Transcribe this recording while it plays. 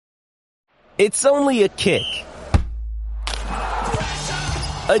It's only a kick.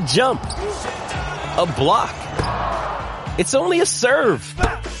 A jump. A block. It's only a serve.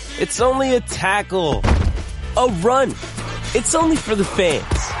 It's only a tackle. A run. It's only for the fans.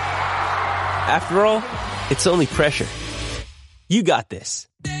 After all, it's only pressure. You got this.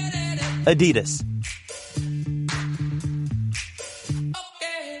 Adidas.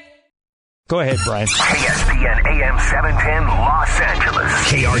 Go ahead, Brian. ESPN AM 710 Los Angeles.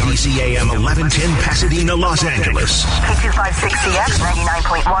 KRDC AM 1110 Pasadena, Los Angeles. K256CX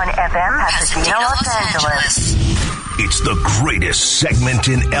 99.1 FM Pasadena, Los Angeles. It's the greatest segment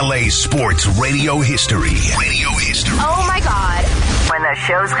in LA sports radio history. Oh my God. When the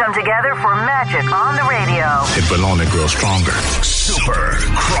shows come together for magic on the radio. It will only grow stronger. Super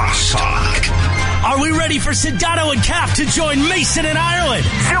Crosstalk. Are we ready for Sedano and Cap to join Mason in Ireland?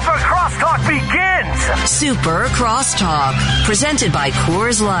 Super Crosstalk begins. Super Crosstalk, presented by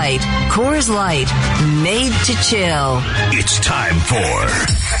Coors Light. Coors Light, made to chill. It's time for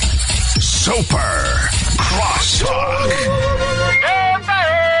Super Crosstalk.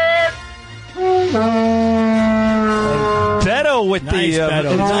 Beto with Nice, the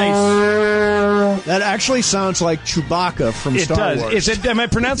Beto. nice. That actually sounds like Chewbacca from It Star does. Wars. Is it? Am I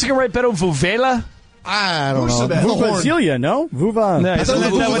pronouncing it right, Beto? Vuvela? I don't know. Vuvazilia, no? Vuva. No, isn't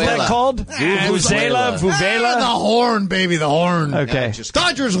that what that called? Vuvuzela. Vuvela? The horn, baby, the horn. Okay.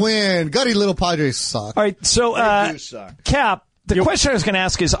 Dodgers win. Gutty little Padres suck. All right, so, They do suck. Cap, the question I was going to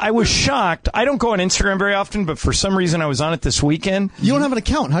ask is, I was shocked. I don't go on Instagram very often, but for some reason I was on it this weekend. You don't have an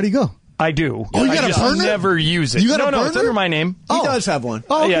account. How do you go? I do. Oh, you I got a just burner? never use it. You got a No, it's burner? under my name. He does have one.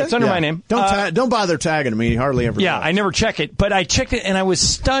 Oh, okay. Yeah, it's under my name. Don't bother tagging him. He hardly ever Yeah, does. I never check it, but I checked it and I was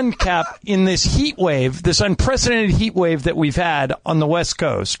stunned, Cap, in this heat wave, this unprecedented heat wave that we've had on the West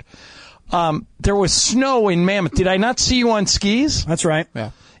Coast. There was snow in Mammoth. Did I not see you on skis? That's right.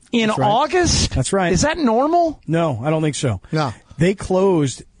 Yeah. In That's right. August? That's right. Is that normal? No, I don't think so. No. They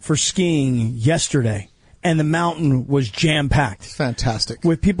closed for skiing yesterday, and the mountain was jam-packed. Fantastic.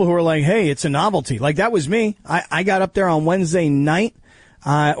 With people who are like, hey, it's a novelty. Like, that was me. I got up there on Wednesday night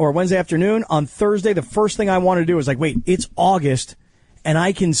or Wednesday afternoon. On Thursday, the first thing I wanted to do was like, wait, it's August, and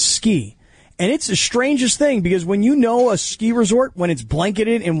I can ski. And it's the strangest thing, because when you know a ski resort, when it's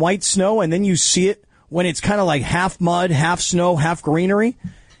blanketed in white snow, and then you see it when it's kind of like half mud, half snow, half greenery,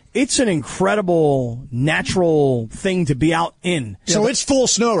 it's an incredible natural thing to be out in. So it's full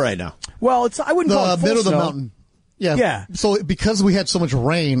snow right now. Well, I wouldn't call it The full middle of the snow. mountain. Yeah. Yeah. So because we had so much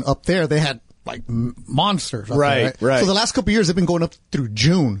rain up there, they had like monsters. Up Right, there, right. So the last couple of years, they've been going up through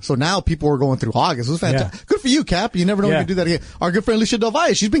June. So now people are going through August. It was fantastic. Yeah. Good for you, Cap. You never know Yeah. you can do that again. Our good friend Alicia Del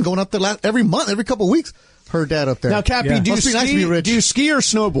Valle, she's been going up there every month, every couple of weeks. Her dad up there. Now, Cappy, Yeah. do you Must be nice to be rich. Do you ski or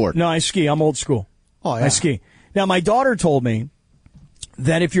snowboard? No, I ski. I'm old school. Oh, yeah. I ski. Now, my daughter told me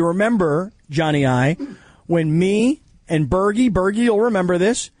that if you remember, Johnny I, when me and Bergie, you'll remember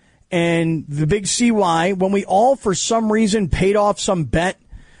this, and the big CY, when we all, for some reason, paid off some bet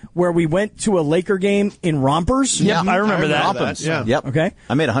where we went to a Laker game in rompers. Yep, I remember that. Yeah. Yep. Okay.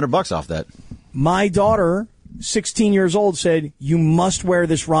 I made $100 off that. My daughter, 16 years old, said, you must wear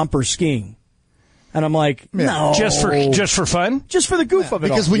this romper skiing. And I'm like, no. Just for fun? Just for the goof of it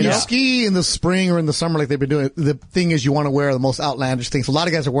Because all, when you know? ski in the spring or in the summer like they've been doing, the thing is you want to wear the most outlandish things. A lot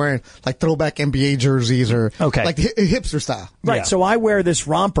of guys are wearing like throwback NBA jerseys or like the hipster style. Right. Yeah. So I wear this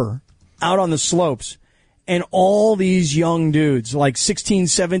romper out on the slopes, and all these young dudes, like 16,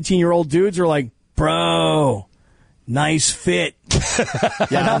 17-year-old dudes, are like, bro, nice fit.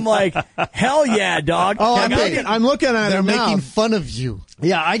 And I'm like, hell yeah, dog. Oh, Like, I'm looking at They're it now. making fun of you.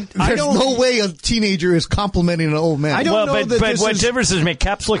 Yeah, I There's don't no way a teenager is complimenting an old man. I don't know that but this what is- difference does it make?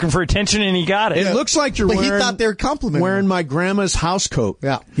 Cap's looking for attention, and he got it. It looks like you're But wearing. he thought they were complimenting wearing him. my grandma's house coat.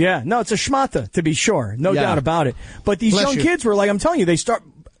 Yeah. Yeah, no, it's a schmata, to be sure. No Yeah. doubt about it. But these Bless young you. kids were like, I'm telling you, they start...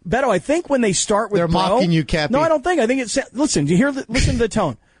 Beto, I think when they start with They're bro... mocking you, Cappy. No, I don't think. I think it's... Listen, do you hear? Listen to the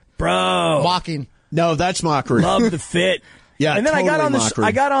tone. Bro. Mocking. No, that's mockery. Love the fit. Yeah, and then I got totally on this. mockery.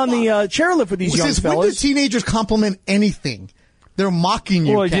 I got on the chairlift with these young Since when do fellas. teenagers compliment anything? They're mocking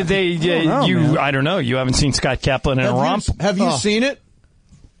you. Well, Cappy. did they? I don't know. You haven't seen Scott Kaplan in a romp. Have you seen it?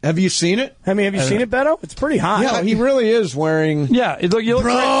 Have you seen it? I mean, have you seen it, Beto? It's pretty hot. Yeah, he really is wearing. Yeah, you look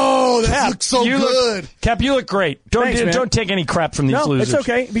Bro, great. that Cap, looks so you good. Cap, you look great. Thanks, man. Don't take any crap from these No, losers. it's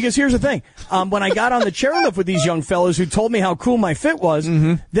okay, because here's the thing. When I got on the chairlift with these young fellas who told me how cool my fit was,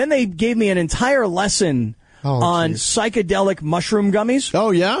 then they gave me an entire lesson on psychedelic mushroom gummies.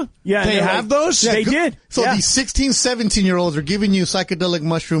 Oh, yeah? Yeah. They have those? They did. So these 16, 17-year-olds are giving you psychedelic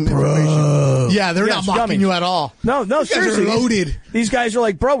mushroom information. Yeah, they're not mocking you at all. No, These guys seriously. are loaded. These guys are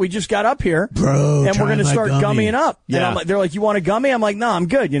like, bro, we just got up here. Bro, and we're going to start gummying up. Yeah. And I'm like, they're like, you want a gummy? I'm like, no, I'm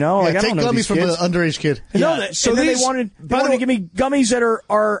good, Like, I take don't know gummies these from kids. an underage kid. No, so then they wanted to give me gummies that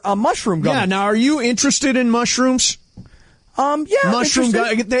are mushroom gummies. Yeah, now are you interested in mushrooms? Yeah, mushroom.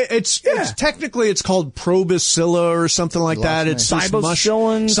 It's technically it's called proboscilla or something like that. It's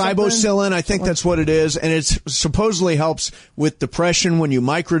cybocillin. I think that's what it is, and it supposedly helps with depression when you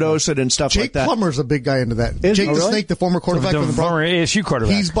microdose it and stuff like that. Jake Plummer's a big guy into that. Jake the Snake, the former quarterback, the former ASU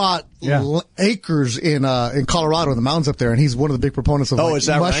quarterback. He's bought acres in Colorado, in the mountains up there, and he's one of the big proponents of is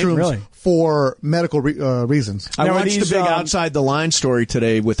that mushrooms right? Really? For medical reasons. I watched the big Outside the Line story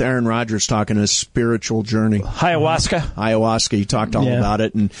today with Aaron Rodgers talking his spiritual journey. Ayahuasca. He talked all about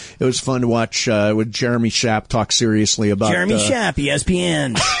it, and it was fun to watch with Jeremy Schaap talk seriously about Jeremy Schaap,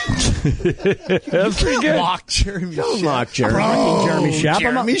 ESPN. That's pretty good. Mock Jeremy Don't mock Jeremy. Jeremy Schaap.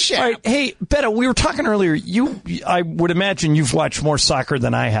 Jeremy Schaap. All right, hey, Betta, we were talking earlier. I would imagine you've watched more soccer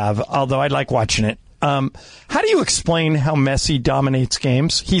than I have, although I like watching it. How do you explain how Messi dominates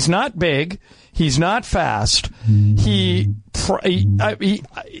games? He's not big. He's not fast. Is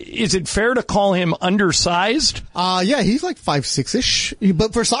it fair to call him undersized? Yeah, he's like 5'6"-ish.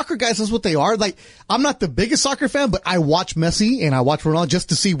 But for soccer guys, that's what they are. Like, I'm not the biggest soccer fan, but I watch Messi and I watch Ronaldo just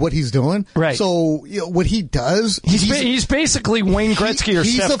to see what he's doing. Right. So, what he does, he's basically Wayne Gretzky or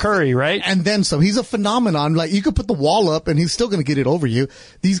Steph Curry, right? And then some. He's a phenomenon. Like, you could put the wall up and he's still going to get it over you.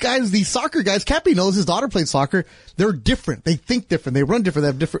 These guys, these soccer guys, Cappy knows his daughter played soccer. They're different. They think different. They run different. They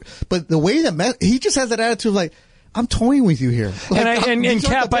have different. But the way that he just has that attitude of like, I'm toying with you here. Like, and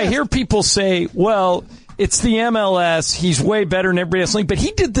Cap, I hear people say, well, it's the MLS. He's way better than everybody else. But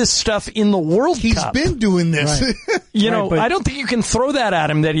he did this stuff in the World Cup. He's been doing this. Right. I don't think you can throw that at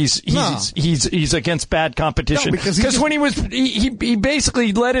him that he's against bad competition. No, because when he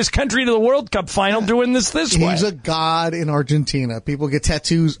basically led his country to the World Cup final doing this way. He's a god in Argentina. People get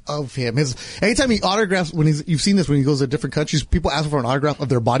tattoos of him. Anytime he autographs, you've seen this when he goes to different countries, people ask for an autograph of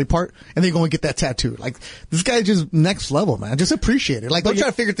their body part and they go and get that tattoo. Like, this guy just next level, man. Just appreciate it. Like, don't try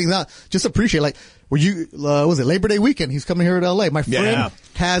to figure things out. Just appreciate it. Like, was it Labor Day weekend? He's coming here to LA. My friend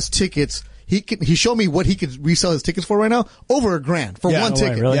has tickets. He showed me what he could resell his tickets for right now. Over $1,000 for one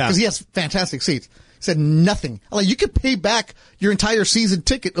ticket. Really? Because he has fantastic seats. He said nothing. I'm like, you could pay back your entire season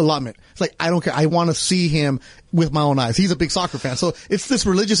ticket allotment. It's like, I don't care. I want to see him with my own eyes. He's a big soccer fan. So it's this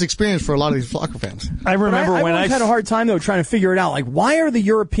religious experience for a lot of these soccer fans. I remember when I had a hard time though trying to figure it out. Like, why are the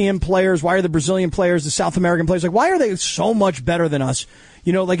European players, why are the Brazilian players, the South American players, like, why are they so much better than us?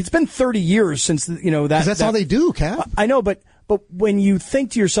 Like, it's been 30 years since, that's all they do, Cap. I know, but when you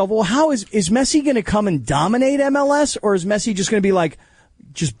think to yourself, well, how is Messi going to come and dominate MLS, or is Messi just going to be like,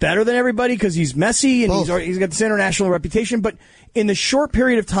 just better than everybody because he's Messi and he's got this international reputation? But in the short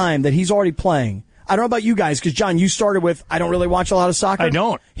period of time that he's already playing, I don't know about you guys, because John, you started with, I don't really watch a lot of soccer. I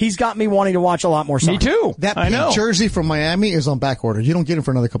don't. He's got me wanting to watch a lot more soccer. Me too. That pink jersey from Miami is on back order. You don't get it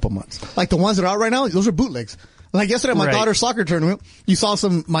for another couple months. Like the ones that are out right now, those are bootlegs. Like yesterday at my daughter's soccer tournament, you saw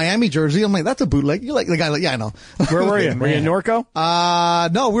some Miami jersey. I'm like, that's a bootleg. You like the guy? Like, yeah, I know. Where were you? Were you in Norco?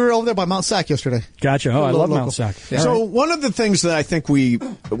 No, we were over there by Mount Sac yesterday. Gotcha. Oh, I love Mount Sac. Yeah. So one of the things that I think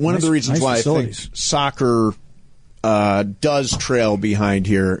one of the reasons why I think soccer does trail behind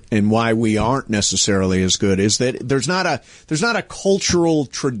here and why we aren't necessarily as good is that there's not a cultural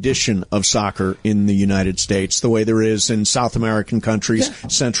tradition of soccer in the United States the way there is in South American countries,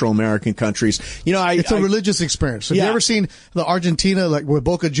 Central American countries. It's a religious experience. Have you ever seen the Argentina, like with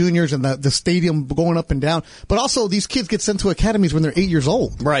Boca Juniors and the stadium going up and down? But also these kids get sent to academies when they're 8 years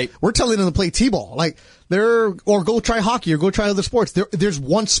old. Right. We're telling them to play T-ball. Like or go try hockey or go try other sports. There's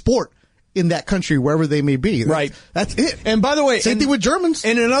one sport in that country, wherever they may be. Right. That's it. And by the way, same thing with Germans.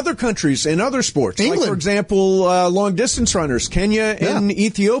 And in other countries, in other sports, England. like for example, long distance runners, Kenya and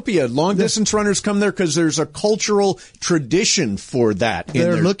Ethiopia, long distance runners come there because there's a cultural tradition for that.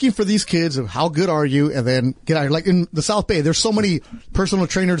 They're looking for these kids of how good are you, and then get out. Like in the South Bay, there's so many personal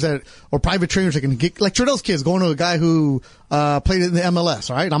trainers or private trainers that can get, like Trudell's kids going to a guy who, played in the MLS,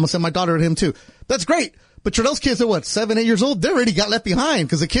 all right? I'm gonna send my daughter to him too. That's great. But Trudell's kids are 7, 8 years old? They already got left behind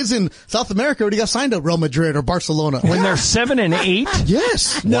because the kids in South America already got signed to Real Madrid or Barcelona. When they're 7 and 8?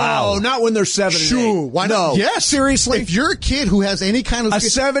 Yes. No, not when they're 7 and 8. Sure. Why not? Yes. Seriously. If you're a kid who has any kind of... A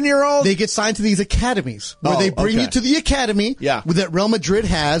 7-year-old? They get signed to these academies where they bring you to the academy that Real Madrid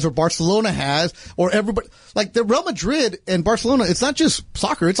has or Barcelona has or everybody... Like the Real Madrid and Barcelona, it's not just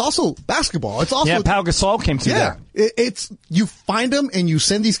soccer, it's also basketball. It's also... Yeah, Pau Gasol came through there. You find them and you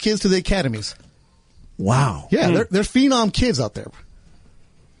send these kids to the academies. Wow. Yeah, they're phenom kids out there.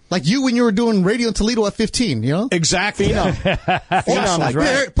 Like you when you were doing radio in Toledo at 15, you know? Exactly. Phenom is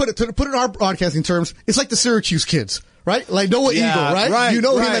right. Put it in our broadcasting terms, it's like the Syracuse kids. Right? Like Noah Eagle, right? You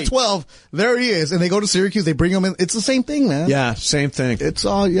know him at 12. There he is. And they go to Syracuse. They bring him in. It's the same thing, man. Yeah, same thing. It's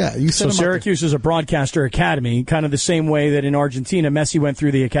all, you So Syracuse is a broadcaster academy, kind of the same way that in Argentina, Messi went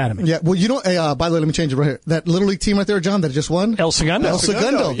through the academy. Yeah. Well, you know, by the way, let me change it right here. That Little League team right there, John, that just won? El Segundo.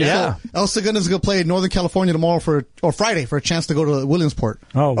 Yeah. So El Segundo is going to play in Northern California tomorrow or Friday for a chance to go to Williamsport.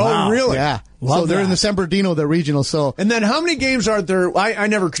 Oh, wow. Oh, really? Yeah. Love they're that. in the San Bernardino, they're regional. So, and then how many games are there? I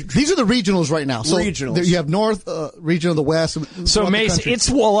never. These are the regionals right now. So regionals. You have North region of the West. So Mason, it's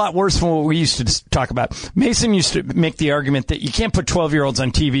a lot worse than what we used to talk about. Mason used to make the argument that you can't put 12-year-olds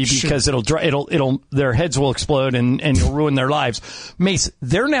on TV because it'll their heads will explode and you'll ruin their lives. Mason,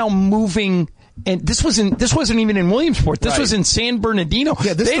 they're now moving. And this wasn't even in Williamsport. This was in San Bernardino.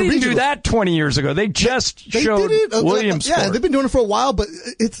 Yeah, they didn't do that 20 years ago. They just showed Williamsport. Yeah, they've been doing it for a while, but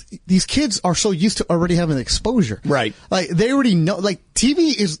these kids are so used to already having exposure. Right. Like they already know. Like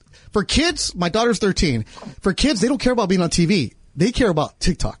TV is for kids. My daughter's 13. For kids, they don't care about being on TV. They care about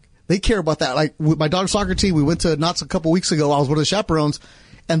TikTok. They care about that. Like with my daughter's soccer team, we went to Knott's a couple weeks ago. I was one of the chaperones.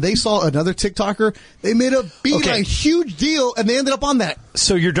 And they saw another TikToker. They made a huge deal, and they ended up on that.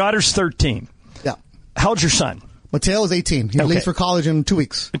 So your daughter's 13. Yeah. How old's your son? Mateo is 18. He leaves for college in 2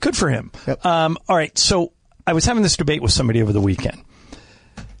 weeks. Good for him. Yep. All right. So I was having this debate with somebody over the weekend.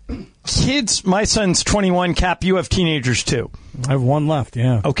 Kids, my son's 21. Cap, you have teenagers too. I have one left,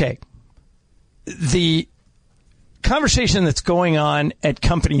 yeah. Okay. The conversation that's going on at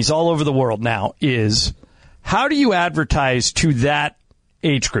companies all over the world now is how do you advertise to that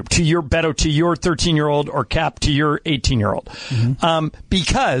age group, to your Beto, to your 13-year-old, or Cap, to your 18-year-old? Mm-hmm.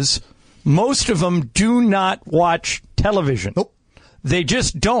 Because most of them do not watch television. Nope. They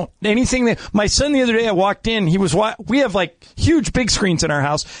just don't. My son the other day, I walked in, we have like huge big screens in our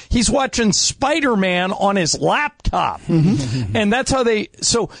house. He's watching Spider-Man on his laptop. Mm-hmm. And that's how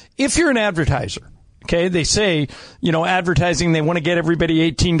so if you're an advertiser, okay, they say, advertising, they want to get everybody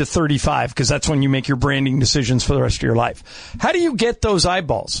 18 to 35 because that's when you make your branding decisions for the rest of your life. How do you get those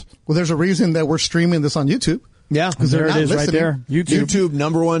eyeballs? Well, there's a reason that we're streaming this on YouTube. Yeah, because there it is right there. YouTube,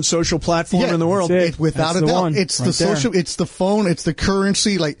 #1 social platform in the world. Without a doubt. It's the social, it's the phone, it's the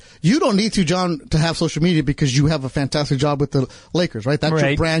currency. Like, you don't need to, John, to have social media because you have a fantastic job with the Lakers, right? That's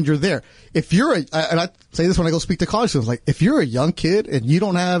your brand. You're there. If you're and I say this when I go speak to college students, like, if you're a young kid and you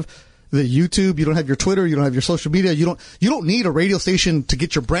don't have the YouTube, you don't have your Twitter, you don't have your social media, you don't need a radio station to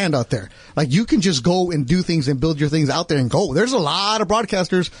get your brand out there. Like, you can just go and do things and build your things out there and go. There's a lot of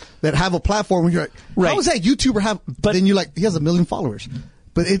broadcasters that have a platform where you're like, how is that YouTuber have, but then you're like, he has 1 million followers.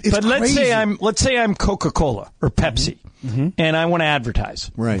 But it's but crazy. let's say I'm Coca-Cola or Pepsi, and I want to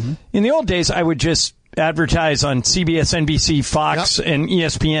advertise. Right. Mm-hmm. In the old days, I would just advertise on CBS, NBC, Fox, and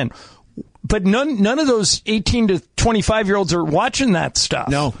ESPN. But none of those 18 to 25-year-olds are watching that stuff.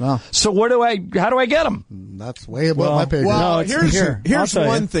 No. So how do I get them? That's way above my pay grade. Well, here's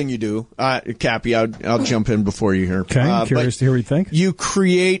one you. thing you do, Cappy. I'll jump in before you here. Okay, I'm curious to hear what you think. You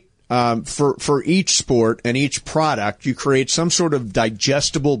create for each sport and each product, you create some sort of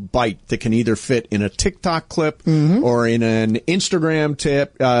digestible bite that can either fit in a TikTok clip or in an Instagram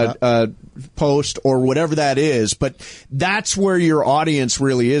post or whatever that is. But that's where your audience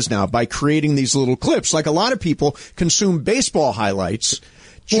really is now, by creating these little clips. Like, a lot of people consume baseball highlights.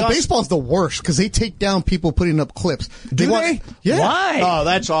 Well, baseball's the worst because they take down people putting up clips. Do they? Yeah. Why? Oh,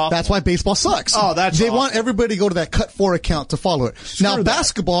 that's awful. That's why baseball sucks. Oh, that's They awful. want everybody to go to that Cut4 account to follow it. Now,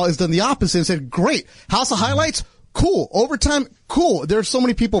 basketball has done the opposite and said, great. House of Highlights? Cool. Overtime? Cool. There's so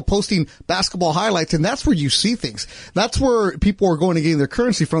many people posting basketball highlights, and that's where you see things. That's where people are going to gain their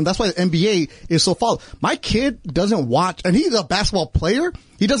currency from. That's why the NBA is so followed. My kid doesn't watch, and he's a basketball player.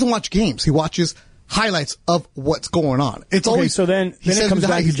 He doesn't watch games. He watches highlights of what's going on. It's always so then it comes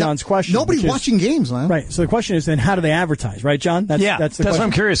back to John's question. Nobody's watching games, man. Right. So the question is then, how do they advertise? Right, John? That's what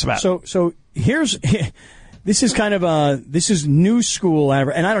I'm curious about. So this is kind of this is new school,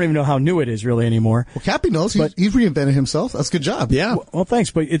 and I don't even know how new it is really anymore. Well, Cappy knows. He's reinvented himself. That's a good job. Yeah. Well,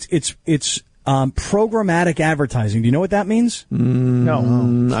 thanks, but it's programmatic advertising. Do you know what that means?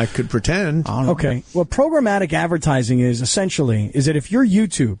 No. I could pretend. Okay. Well, programmatic advertising is that if you're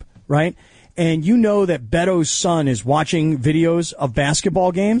YouTube, right, and you know that Beto's son is watching videos of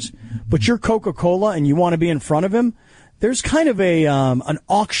basketball games, but you're Coca-Cola and you want to be in front of him, there's kind of an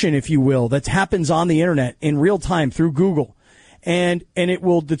auction, if you will, that happens on the internet in real time through Google. And it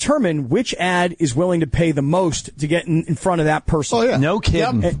will determine which ad is willing to pay the most to get in front of that person. Oh, yeah. No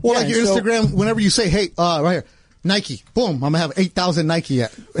kidding. Yep. Well, like your Instagram, whenever you say, hey, right here, Nike. Boom. I'm going to have 8,000 Nike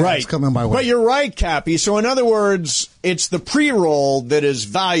ads right. coming my way. But you're right, Cappy. So in other words, it's the pre-roll that is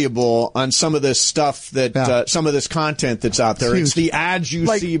valuable on some of this stuff that, some of this content that's out there. It's the ads you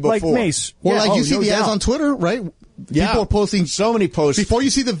see before. Like Mace. Or you see the ads on Twitter, right? Yeah. People are posting so many posts. Before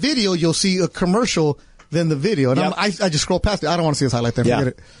you see the video, you'll see a commercial, then the video. And I just scroll past it. I don't want to see this highlight there. Forget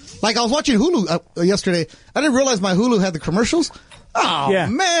it. Like I was watching Hulu yesterday. I didn't realize my Hulu had the commercials. Oh,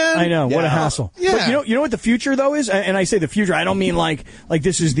 man. I know. What a hassle. Yeah. But you know what the future, though, is? And I say the future, I don't mean like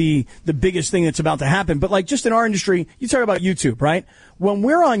this is the biggest thing that's about to happen. But like just in our industry, you talk about YouTube, right? When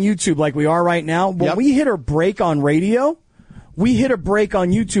we're on YouTube like we are right now, when we hit a break on radio, we hit a break on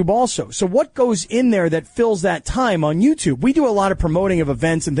YouTube also. So what goes in there that fills that time on YouTube? We do a lot of promoting of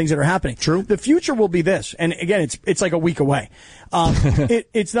events and things that are happening. True. The future will be this. And again, it's like a week away.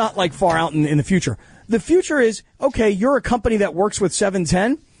 It's not like far out in the future. The future is, okay, you're a company that works with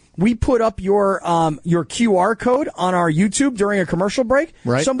 710. We put up your QR code on our YouTube during a commercial break.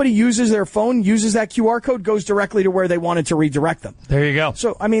 Right. Somebody uses their phone, uses that QR code, goes directly to where they wanted to redirect them. There you go.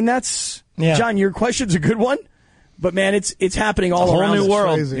 So, I mean, that's, John, your question's a good one. But man, it's happening all around. Whole new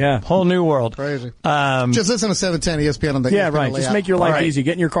world. Crazy. Yeah. Whole new world. Crazy. Just listen to 710 ESPN on the Yeah, ESPN right. layout. Just make your life easy.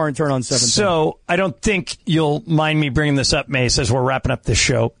 Get in your car and turn on 710. So I don't think you'll mind me bringing this up, Mace, as we're wrapping up this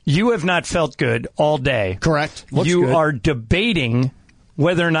show. You have not felt good all day. Correct. You are debating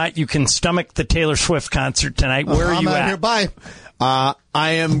whether or not you can stomach the Taylor Swift concert tonight. Where are I'm you out at? here. Bye. I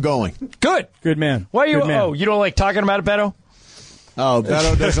am going. Good. Good man. Why are you? Good man. Oh, you don't like talking about it, Beto? Oh,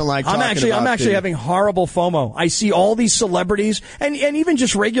 Beto doesn't like talking about I'm actually having horrible FOMO. I see all these celebrities and even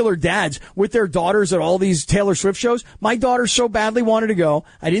just regular dads with their daughters at all these Taylor Swift shows. My daughter so badly wanted to go.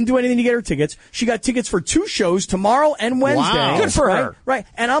 I didn't do anything to get her tickets. She got tickets for 2 shows, tomorrow and Wednesday. Wow. Good for her. Right.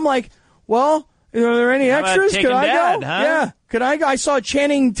 And I'm like, well, are there any extras? Could I go? Huh? Yeah. Could I go? I saw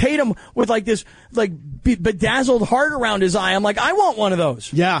Channing Tatum with like this bedazzled heart around his eye. I'm like, I want one of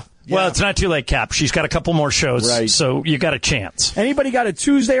those. Yeah. Well, it's not too late, Cap. She's got a couple more shows, so you got a chance. Anybody got a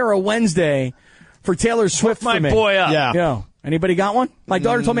Tuesday or a Wednesday for Taylor Swift? My for me? boy up. Yeah. Anybody got one? My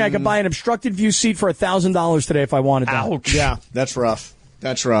daughter told me I could buy an obstructed view seat for $1,000 today if I wanted that. Ouch. Yeah, that's rough.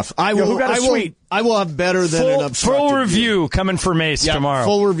 That's rough. Who got a suite? I will have better than an obstructed full review coming for Mace tomorrow.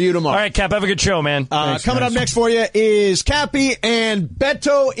 Full review tomorrow. All right, Cap, have a good show, man. Coming up next for you is Cappy and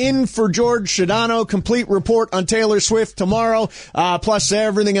Beto in for George Shadano. Complete report on Taylor Swift tomorrow, plus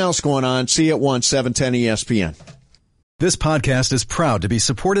everything else going on. See you at 1, 710 ESPN. This podcast is proud to be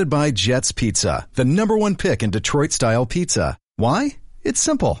supported by Jets Pizza, the #1 pick in Detroit-style pizza. Why? It's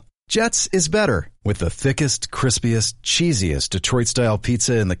simple. Jets is better. With the thickest, crispiest, cheesiest Detroit-style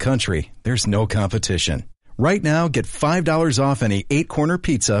pizza in the country, there's no competition. Right now, get $5 off any 8-corner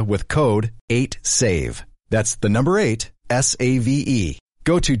pizza with code 8SAVE. That's the number 8, S-A-V-E.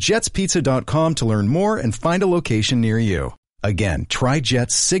 Go to jetspizza.com to learn more and find a location near you. Again, try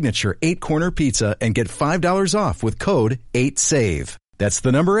Jet's signature 8-corner pizza and get $5 off with code 8SAVE. That's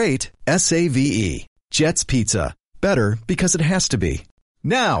the number 8, S-A-V-E. Jet's Pizza. Better because it has to be.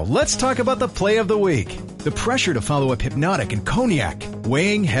 Now, let's talk about the play of the week. The pressure to follow up Hypnotic and Cognac,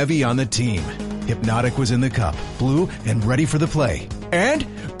 weighing heavy on the team. Hypnotic was in the cup, blue, and ready for the play. And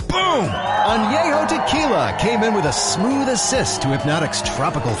boom! Añejo Tequila came in with a smooth assist to Hypnotic's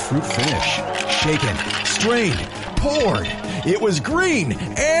tropical fruit finish. Shaken, strained, poured. It was green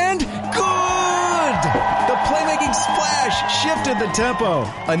and good! The playmaking splash shifted the tempo.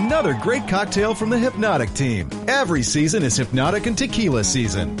 Another great cocktail from the Hypnotic team. Every season is Hypnotic and Tequila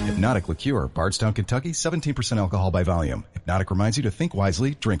season. Hypnotic Liqueur, Bardstown, Kentucky, 17% alcohol by volume. Hypnotic reminds you to think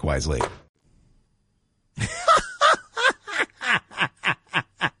wisely, drink wisely.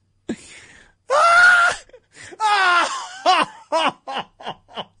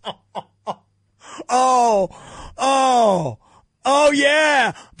 Oh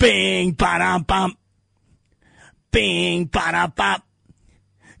yeah! Bing, ba-dum, bum. Bing, ba-da-bop.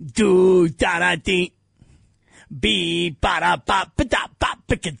 Do, da-da-dee. Be, ba-da-bop, ba-da-bop,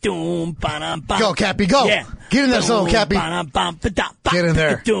 ba-da-doom, ba-da-bop. Go, Cappy, go. Yeah. Get in that zone, Cappy. Get in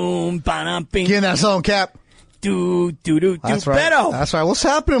there. Get in that zone, Cap. Do. That's right. Beto. That's right. What's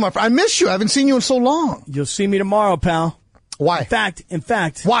happening, my friend? I miss you. I haven't seen you in so long. You'll see me tomorrow, pal. Why? In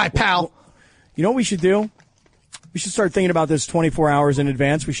fact. Why, pal? You know what we should do? We should start thinking about this 24 hours in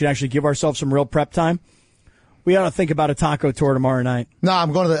advance. We should actually give ourselves some real prep time. We ought to think about a taco tour tomorrow night. No,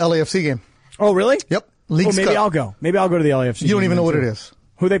 I'm going to the LAFC game. Oh, really? Yep. Leagues maybe Cup. I'll go. Maybe I'll go to the LAFC. You don't even know what it is.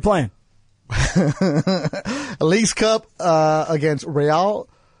 Who are they playing? Leagues Cup against Real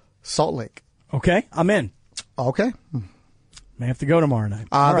Salt Lake. Okay, I'm in. Okay. May have to go tomorrow night.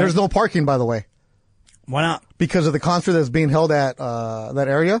 There's no parking, by the way. Why not? Because of the concert that's being held at that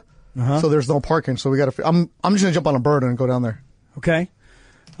area. so there's no parking. So we got to. I'm just gonna jump on a bird and go down there. Okay.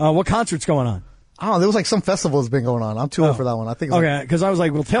 What concert's going on? I don't know. There was like some festival that's been going on. I'm too old for that one. I think. Okay, because I was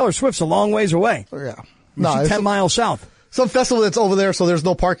like, well, Taylor Swift's a long ways away. Yeah. No, 10 miles south. Some festival that's over there, so there's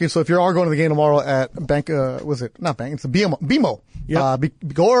no parking. So if you are going to the game tomorrow at Bank, was it not Bank? It's the BMO. Yep.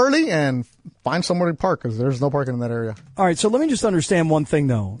 Go early and find somewhere to park because there's no parking in that area. All right, so let me just understand one thing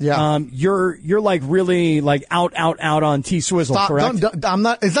though. Yeah. You're like really like out on T Swizzle, correct? I'm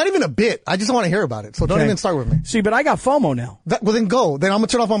not. It's not even a bit. I just want to hear about it. So don't even start with me. See, but I got FOMO now. Well, then go. Then I'm gonna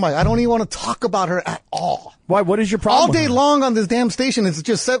turn off my mic. I don't even want to talk about her at all. Why? What is your problem? All day long on this damn station, it's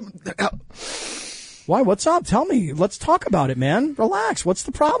just. Why? What's up? Tell me. Let's talk about it, man. Relax. What's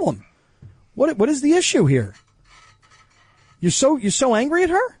the problem? What is the issue here? You're so angry at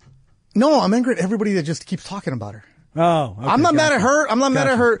her? No, I'm angry at everybody that just keeps talking about her. Oh, okay, I'm not mad at her. I'm not mad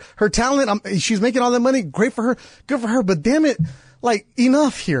at her talent. She's making all that money. Great for her. Good for her. But damn it, like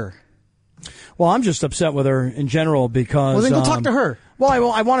enough here. Well, I'm just upset with her in general because. Well, then go talk to her.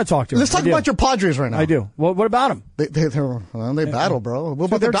 Well, I want to talk to her. Let's talk about your Padres right now. I do. Well, what about them? They battle, bro. What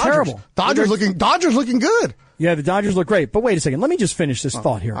about they're the Dodgers? terrible. Dodgers looking good. Yeah, the Dodgers look great. But wait a second. Let me just finish this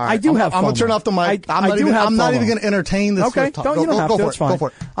thought here. Right. I do have FOMO. I'm going to turn off the mic. I'm not even going to entertain this. Okay, talk. You don't have to. That's fine. Go for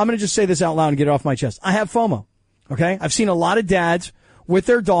it. I'm going to just say this out loud and get it off my chest. I have FOMO. Okay? I've seen a lot of dads with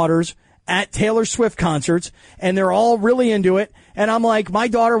their daughters at Taylor Swift concerts, and they're all really into it. And I'm like, my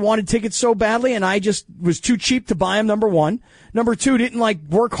daughter wanted tickets so badly, and I just was too cheap to buy them, number one. Number two, didn't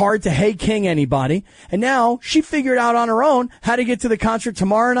work hard to Hey King anybody. And now she figured out on her own how to get to the concert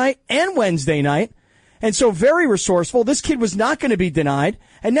tomorrow night and Wednesday night. And so very resourceful. This kid was not going to be denied.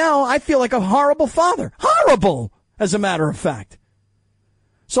 And now I feel like a horrible father. Horrible, as a matter of fact.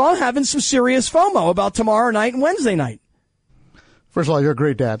 So I'm having some serious FOMO about tomorrow night and Wednesday night. First of all, you're a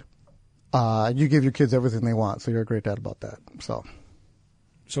great dad. You give your kids everything they want, so you're a great dad about that.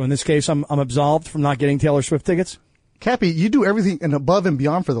 So in this case, I'm absolved from not getting Taylor Swift tickets? Cappy, you do everything and above and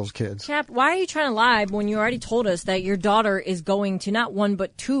beyond for those kids. Cap, why are you trying to lie when you already told us that your daughter is going to not one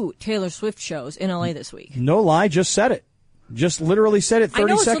but two Taylor Swift shows in LA this week? No lie, just said it. Just literally said it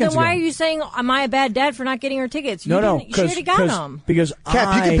 30 seconds ago. So then why are you saying, am I a bad dad for not getting her tickets? No, she already got them. Because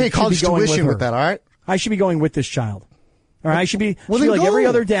Cap, you can pay college tuition with that, all right? I should be going with this child. All right, I should be like every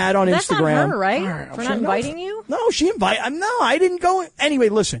other dad on That's Instagram. That's not her, right? For not inviting you? No, she invited. No, I didn't go. Anyway,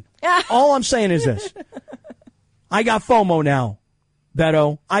 listen. All I'm saying is this. I got FOMO now,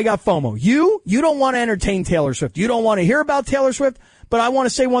 Beto. I got FOMO. You don't want to entertain Taylor Swift. You don't want to hear about Taylor Swift. But I want to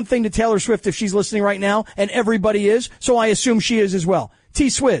say one thing to Taylor Swift if she's listening right now, and everybody is, so I assume she is as well.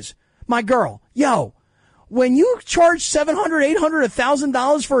 T-Swizz, my girl, yo, when you charge $700, $800,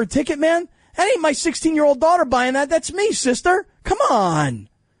 $1,000 for a ticket, man, that ain't my 16-year-old daughter buying that. That's me, sister. Come on,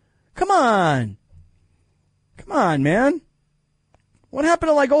 man. What happened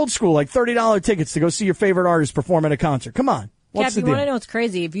to like old school, like $30 tickets to go see your favorite artist perform at a concert? Come on. What's Cap, the you deal? want to know what's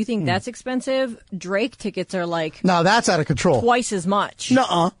crazy? If you think that's expensive, Drake tickets are like... No, that's out of control. Twice as much.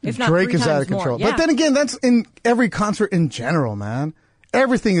 Nuh-uh. If not Drake 3 is times out of control. more. Yeah. But then again, that's in every concert in general, man.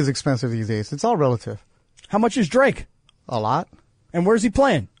 Everything is expensive these days. It's all relative. How much is Drake? A lot. And where's he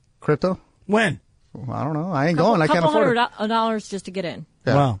playing? Crypto. When? I don't know. I ain't going. I can't afford it. $200 just to get in.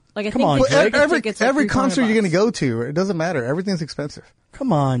 Yeah. Wow. Like I Come think on, Drake. Every concert you're going to go to, it doesn't matter. Everything's expensive.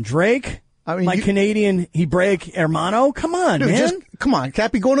 Come on, Drake. I mean, Canadian Hebraic hermano. Come on, dude, man. Come on,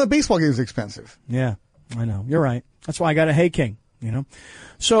 Cappy. Going to a baseball game is expensive. Yeah, I know. You're right. That's why I got a Hey King. You know.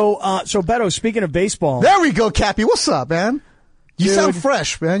 So Beto, speaking of baseball, there we go, Cappy. What's up, man? You sound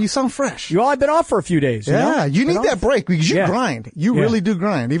fresh, man. You sound fresh. I've been off for a few days. You need that break because you grind. You really do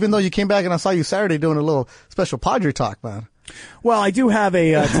grind. Even though you came back and I saw you Saturday doing a little special Padre talk, man. Well, I do have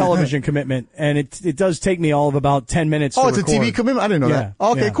a television commitment, and it does take me all of about 10 minutes to it's record. a TV commitment? I didn't know that.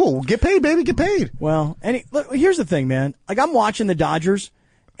 Okay, cool. Get paid, baby. Get paid. Well, look, here's the thing, man. Like, I'm watching the Dodgers,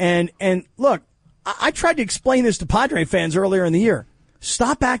 and look, I tried to explain this to Padre fans earlier in the year.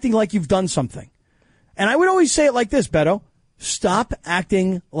 Stop acting like you've done something. And I would always say it like this, Beto. Stop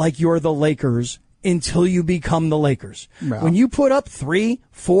acting like you're the Lakers until you become the Lakers. No. When you put up 3,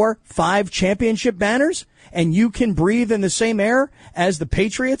 4, 5 championship banners and you can breathe in the same air as the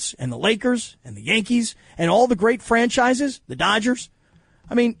Patriots and the Lakers and the Yankees and all the great franchises, the Dodgers.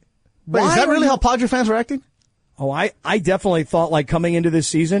 I mean, wait, is that really how Padre fans were acting? Oh, I definitely thought like coming into this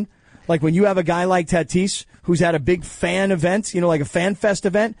season, like when you have a guy like Tatis who's had a big fan event, like a fan fest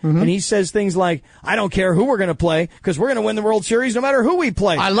event, and he says things like, I don't care who we're going to play because we're going to win the World Series no matter who we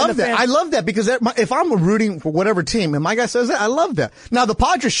play. I love that. I love that because if I'm rooting for whatever team and my guy says that, I love that. Now, the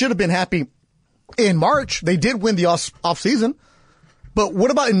Padres should have been happy in March. They did win the off season. But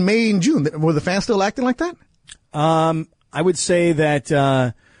what about in May and June? Were the fans still acting like that? I would say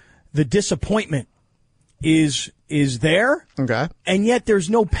that the disappointment is there. Okay. And yet there's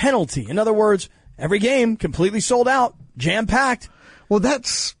no penalty. In other words, every game completely sold out, jam-packed. Well,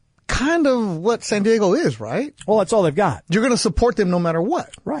 that's kind of what San Diego is, right? Well, that's all they've got. You're going to support them no matter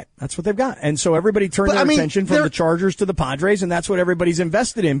what. Right. That's what they've got. And so everybody turned their attention from the Chargers to the Padres, and that's what everybody's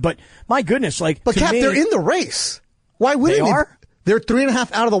invested in. But my goodness, But Cap, they're in the race. Why wouldn't they? They're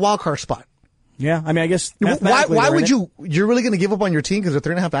 3.5 out of the wild card spot. Yeah, I mean, I guess why would you're really going to give up on your team because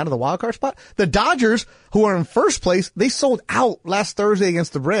they're 3.5 out of the wild card spot? The Dodgers, who are in first place, they sold out last Thursday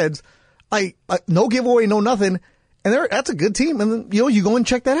against the Reds. No giveaway, no nothing. And that's a good team. And then, you go and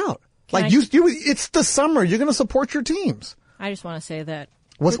check that out. It's the summer. You're going to support your teams. I just want to say that.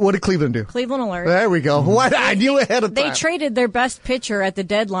 What did Cleveland do? Cleveland alert. There we go. I knew ahead of time. They traded their best pitcher at the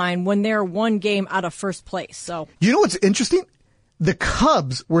deadline when they're one game out of first place. So you know what's interesting? The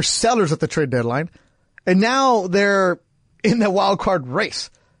Cubs were sellers at the trade deadline, and now they're in the wild card race.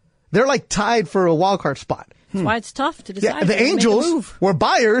 They're tied for a wild card spot. That's why it's tough to decide. Yeah, the Angels were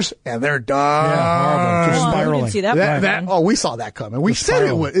buyers, and they're done. Yeah, horrible. Just spiraling. We didn't see that we saw that coming. We said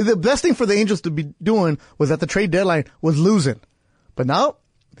it would. The best thing for the Angels to be doing was that the trade deadline was losing. But no,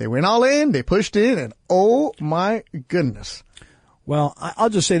 they went all in, they pushed in, and oh my goodness. Well,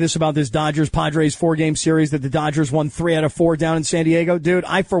 I'll just say this about this Dodgers-Padres 4-game series that the Dodgers won 3 out of 4 down in San Diego. Dude,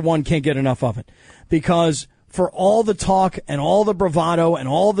 I, for one, can't get enough of it. Because for all the talk and all the bravado and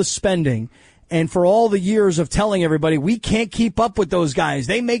all the spending and for all the years of telling everybody we can't keep up with those guys,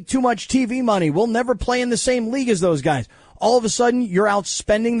 they make too much TV money, we'll never play in the same league as those guys. All of a sudden, you're out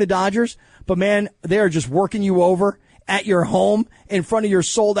spending the Dodgers, but, man, they're just working you over at your home in front of your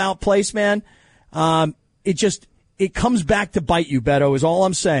sold-out place, man. It comes back to bite you, Beto, is all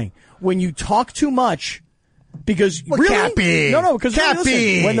I'm saying. When you talk too much, because really? Cappy. No, because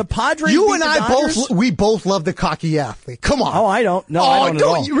Cappy. When the Padres you beat and the I Dodgers, both love the cocky athlete. Come on. Oh, I don't. No, I don't at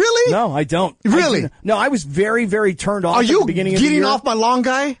all. You really? No, I don't. Really? No, I was very, very turned off at the beginning of the year. Are you getting off my lawn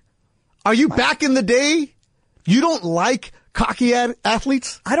guy? Are you back in the day? You don't like cocky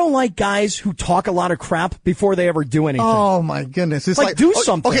athletes? I don't like guys who talk a lot of crap before they ever do anything. Oh my goodness! It's do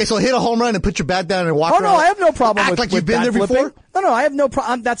something. Okay, so hit a home run and put your bat down and walk around. Oh no, I have no problem act with like you've been there flipping. before. No, I have no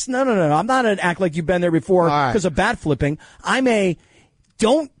problem. No. I'm not an act like you've been there before because of bat flipping.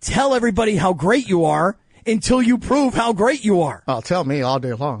 Don't tell everybody how great you are until you prove how great you are. Oh, tell me all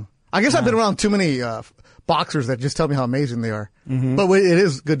day long. I guess I've been around too many boxers that just tell me how amazing they are. Mm-hmm. But it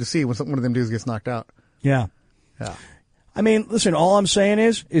is good to see when one of them dudes gets knocked out. Yeah. I mean, listen, all I'm saying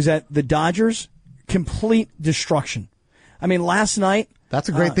is that the Dodgers, complete destruction. I mean, last night. That's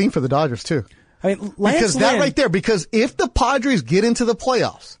a great thing for the Dodgers, too. I mean, because if the Padres get into the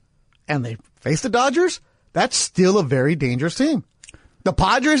playoffs and they face the Dodgers, that's still a very dangerous team. The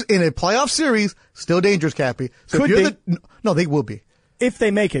Padres in a playoff series, still dangerous, Cappy. So no, they will be. If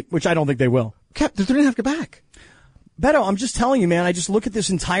they make it, which I don't think they will. Cap, they're 3.5 back. Beto, I'm just telling you, man, I just look at this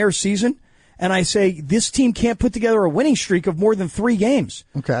entire season. And I say, this team can't put together a winning streak of more than 3 games.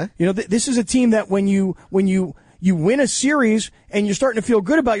 Okay. This is a team that when you win a series and you're starting to feel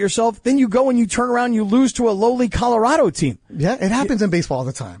good about yourself, then you go and you turn around and you lose to a lowly Colorado team. Yeah, it happens in baseball all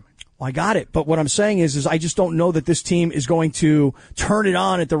the time. Well, I got it. But what I'm saying is I just don't know that this team is going to turn it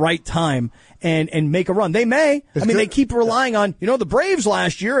on at the right time and make a run. They may. They keep relying on, the Braves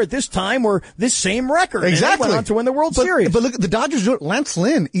last year at this time were this same record. Exactly. And they went on to win the World Series. But look, the Dodgers, Lance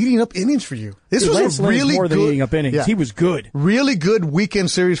Lynn eating up innings for you. This was Lance a really more good. Than eating up innings. Yeah. He was good. Really good weekend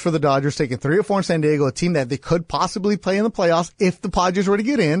series for the Dodgers, taking 3 or 4 in San Diego, a team that they could possibly play in the playoffs if the Padres were to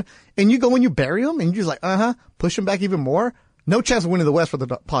get in. And you go and you bury them and you're just like, push them back even more. No chance of winning the West for the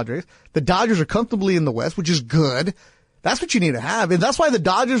Padres. The Dodgers are comfortably in the West, which is good. That's what you need to have. And that's why the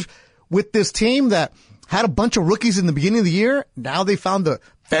Dodgers, with this team that had a bunch of rookies in the beginning of the year, now they found the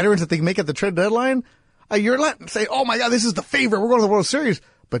veterans that they can make at the trade deadline. You're not saying, oh my God, this is the favorite. We're going to the World Series.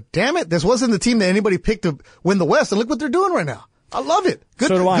 But damn it, this wasn't the team that anybody picked to win the West. And look what they're doing right now. I love it. Good,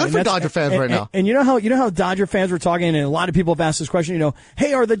 so do I. Good for Dodger fans right now. And you know how Dodger fans were talking, and a lot of people have asked this question,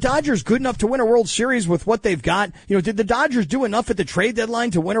 hey, are the Dodgers good enough to win a World Series with what they've got? Did the Dodgers do enough at the trade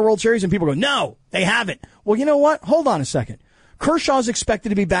deadline to win a World Series? And people go, no, they haven't. Well, you know what? Hold on a second. Kershaw's expected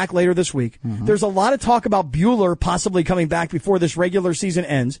to be back later this week. Mm-hmm. There's a lot of talk about Buehler possibly coming back before this regular season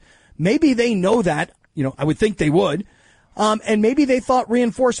ends. Maybe they know that. I would think they would. And maybe they thought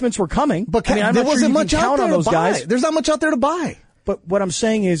reinforcements were coming. But there wasn't much out there to buy. There's not much out there to buy. But what I'm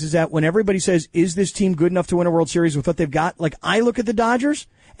saying is that when everybody says, is this team good enough to win a World Series with what they've got? I look at the Dodgers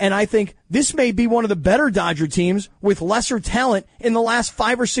and I think this may be one of the better Dodger teams with lesser talent in the last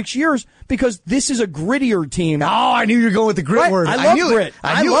 5 or 6 years because this is a grittier team. Oh, I knew you were going with the grit word. I love grit.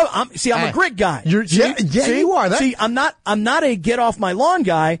 I'm a grit guy. You are. I'm not a get off my lawn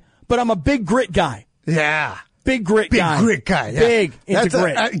guy, but I'm a big grit guy. Yeah. Big grit guy. Big grit guy. Yeah. Big into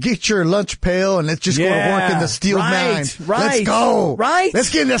grit. Get your lunch pail and let's just go to work in the steel mine. Right. Let's go. Right.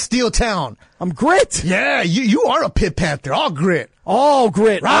 Let's get in that steel town. I'm grit. Yeah, you are a pit panther. All grit. All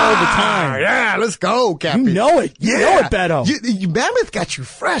grit. All the time. Yeah, let's go, Cappy. You know it. You know it, Beto. Mammoth got you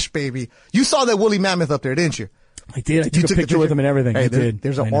fresh, baby. You saw that woolly mammoth up there, didn't you? I did. I took a picture with him and everything. Hey, I did.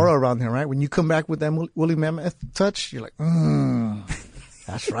 There's an aura around him, right? When you come back with that woolly mammoth touch, you're like,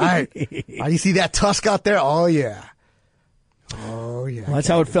 that's right. You see that tusk out there? Oh, yeah. Oh, yeah. Well, that's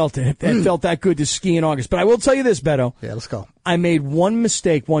how it felt. It felt that good to ski in August. But I will tell you this, Beto. Yeah, let's go. I made one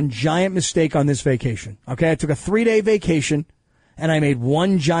giant mistake on this vacation. Okay? I took a 3-day vacation, and I made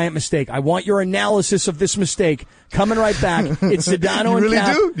one giant mistake. I want your analysis of this mistake coming right back. It's Sedano and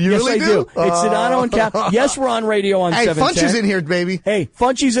Cap. You really do? It's Sedano and Cap. Yes, we're on radio on 710. Hey, Funch is in here, baby. Hey,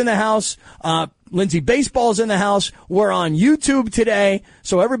 Funchy's in the house. Lindsay Baseball's in the house. We're on YouTube today,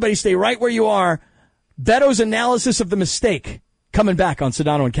 so everybody stay right where you are. Beto's analysis of the mistake coming back on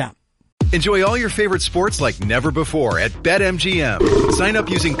Sedano and Cap. Enjoy all your favorite sports like never before at BetMGM. Sign up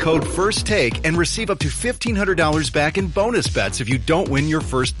using code FIRSTTAKE and receive up to $1,500 back in bonus bets if you don't win your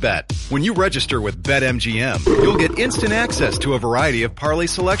first bet. When you register with BetMGM, you'll get instant access to a variety of parlay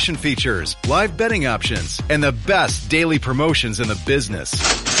selection features, live betting options, and the best daily promotions in the business.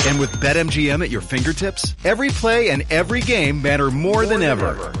 And with BetMGM at your fingertips, every play and every game matter more than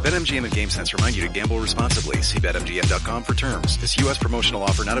ever. BetMGM and GameSense remind you to gamble responsibly. See BetMGM.com for terms. This U.S. promotional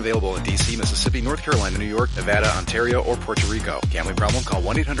offer not available in D.C., Mississippi, North Carolina, New York, Nevada, Ontario, or Puerto Rico. Gambling problem? Call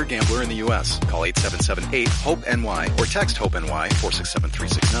 1-800-GAMBLER in the U.S. Call 877-8-HOPE-NY or text HOPE-NY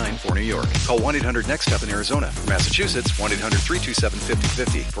 467-369 for New York. Call 1-800-NEXT-STEP in Arizona. For Massachusetts,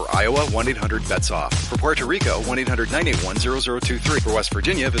 1-800-327-5050. For Iowa, 1-800-BETS-OFF. For Puerto Rico, 1-800-981-0023. For West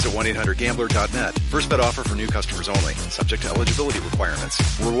Virginia, visit 1-800-GAMBLER.net. First bet offer for new customers only. Subject to eligibility requirements.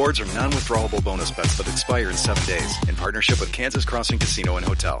 Rewards are non-withdrawable bonus bets that expire in 7 days. In partnership with Kansas Crossing Casino and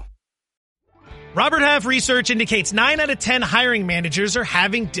Hotel. Robert Half research indicates 9 out of 10 hiring managers are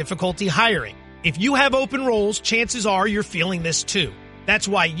having difficulty hiring. If you have open roles, chances are you're feeling this too. That's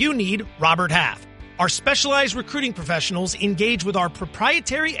why you need Robert Half. Our specialized recruiting professionals engage with our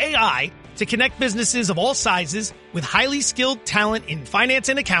proprietary AI to connect businesses of all sizes with highly skilled talent in finance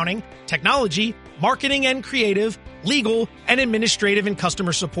and accounting, technology, marketing and creative, legal, and administrative and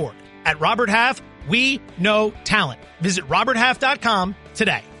customer support. At Robert Half, we know talent. Visit roberthalf.com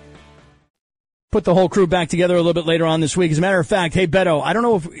today. Put the whole crew back together a little bit later on this week. As a matter of fact, hey, Beto, I don't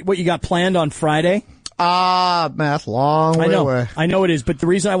know what you got planned on Friday. Man, that's long way away. I know it is, but the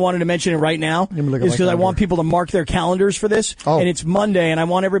reason I wanted to mention it right now is because I want people to mark their calendars for this. Oh. And it's Monday, and I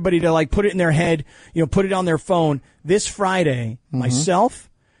want everybody to put it in their head, put it on their phone. This Friday, myself,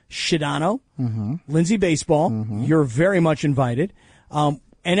 Shidano, Lindsay Baseball, you're very much invited.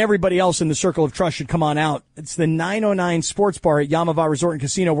 And everybody else in the Circle of Trust should come on out. It's the 909 Sports Bar at Yamava Resort and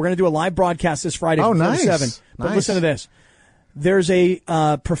Casino. We're going to do a live broadcast this Friday from 4 to 7. But listen to this. There's a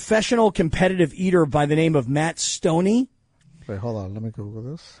professional competitive eater by the name of Matt Stoney. Wait, hold on. Let me Google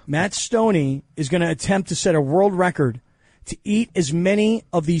this. Matt Stoney is going to attempt to set a world record to eat as many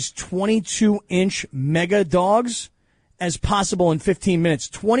of these 22-inch mega dogs as possible in 15 minutes.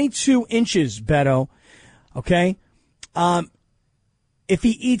 22 inches, Beto. Okay? If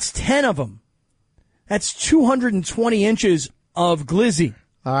he eats 10 of them, that's 220 inches of glizzy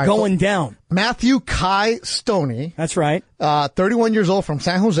going down. Matthew Kai Stoney. That's right. 31 years old from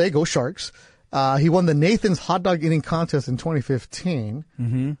San Jose. Go Sharks. He won the Nathan's Hot Dog Eating Contest in 2015.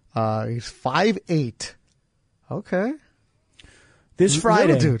 He's 5'8". Okay. This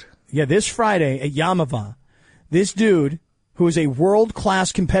Friday. Little dude. Yeah, this Friday at Yamava, this dude, who is a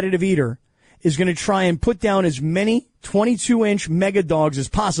world-class competitive eater, is going to try and put down as many 22-inch mega dogs as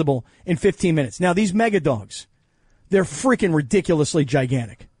possible in 15 minutes. Now, these mega dogs, they're freaking ridiculously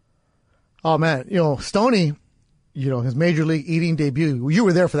gigantic. Oh, man. Stoney, his Major League Eating debut. You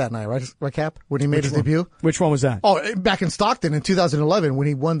were there for that night, right, Cap? When he made his debut? Which one was that? Oh, back in Stockton in 2011 when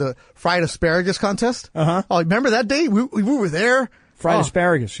he won the fried asparagus contest. Uh-huh. Oh, remember that day? We were there. Fried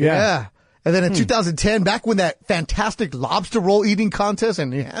asparagus, yeah. And then in 2010, back when that fantastic lobster roll eating contest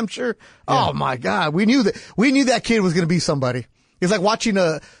in New Hampshire. Yeah. Oh my God. We knew that kid was going to be somebody. It's like watching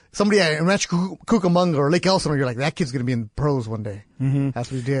somebody at Rancho Cucamonga or Lake Elsinore. You're like, that kid's going to be in the pros one day.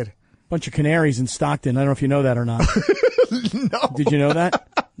 That's what he did. Bunch of canaries in Stockton. I don't know if you know that or not. No. Did you know that?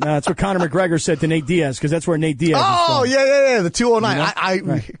 No, that's what Conor McGregor said to Nate Diaz, because that's where Nate Diaz is from. Yeah. The 209.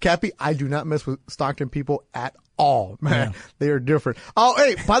 Right. Cappy, I do not mess with Stockton people at all, man. Yeah. They are different. Oh,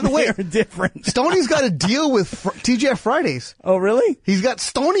 hey, by the way. They're different. Stoney's got a deal with TGF Fridays. Oh, really? He's got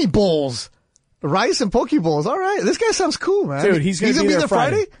Stoney Bowls Rice and Pokeballs. All right. This guy sounds cool, man. Dude, he's going to be there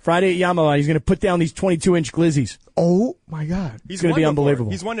Friday. Friday at Yamaha. He's going to put down these 22-inch glizzies. Oh, my God. It's going to be unbelievable.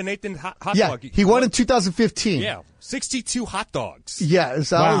 He's won the Nathan hot dog. He won in 2015. Yeah. 62 hot dogs. Yeah.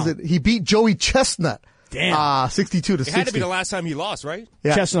 So that was it. He beat Joey Chestnut. Damn. 62 to 60. It had to be the last time he lost, right?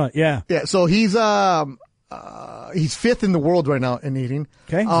 Yeah. Chestnut, yeah. Yeah. So he's fifth in the world right now in eating.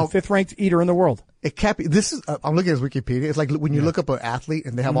 Okay. He's the fifth-ranked eater in the world. This is, I'm looking at his Wikipedia. It's like when you look up an athlete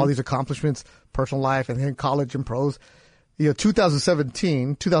and they have all these accomplishments, personal life and then college and pros.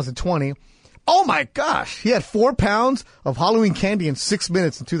 2017, 2020. Oh my gosh. He had 4 pounds of Halloween candy in 6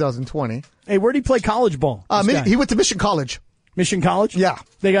 minutes in 2020. Hey, where did he play college ball? He went to Mission College. Mission College? Yeah.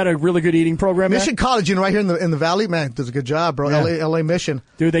 They got a really good eating program Mission College, right here in the Valley, man, does a good job, bro. Yeah. LA Mission.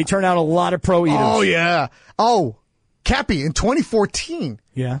 Dude, they turn out a lot of pro eaters. Oh, yeah. Oh, Cappy, in 2014.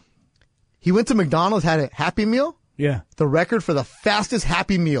 Yeah. He went to McDonald's, had a Happy Meal. Yeah. The record for the fastest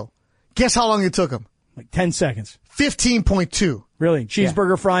Happy Meal. Guess how long it took him? Like 10 seconds. 15.2. Really?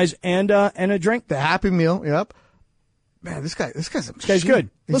 Cheeseburger, fries, and a drink? The Happy Meal, yep. Man, this guy's a guy's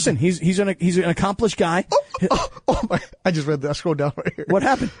good. Listen, he's an accomplished guy. Oh my! I just read that. I scrolled down right here. What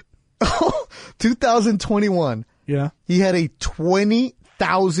happened? 2021. Yeah. He had a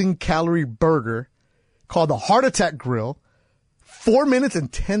 20,000 calorie burger called the Heart Attack Grill. 4 minutes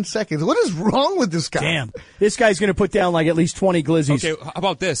and 10 seconds. What is wrong with this guy? Damn. This guy's going to put down like at least 20 glizzies. Okay, how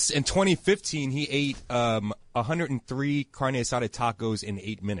about this? In 2015, he ate 103 carne asada tacos in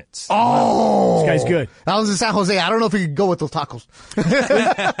 8 minutes. Oh! This guy's good. That was in San Jose. I don't know if he could go with those tacos.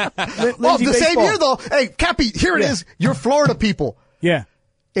 The same year, though. Hey, Cappy, here it is. You're Florida people. Yeah.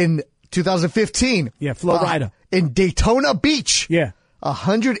 In 2015. Yeah, Florida. In Daytona Beach. Yeah.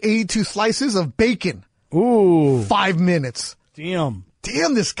 182 slices of bacon. Ooh. 5 minutes. Damn,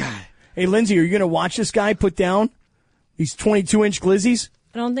 this guy. Hey, Lindsay, are you going to watch this guy put down these 22-inch glizzies?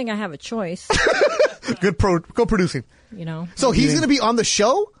 I don't think I have a choice. Good co-producing. So he's going to be on the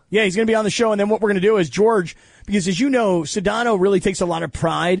show? Yeah, he's going to be on the show. And then what we're going to do is George, because as you know, Sedano really takes a lot of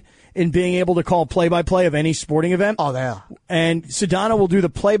pride in being able to call play-by-play of any sporting event. Oh, yeah. And Sedano will do the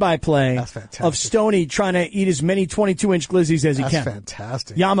play-by-play of Stoney trying to eat as many 22-inch glizzies as he can. That's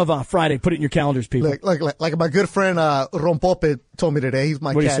fantastic. Yamava, Friday. Put it in your calendars, people. Like my good friend Rompope told me today. He's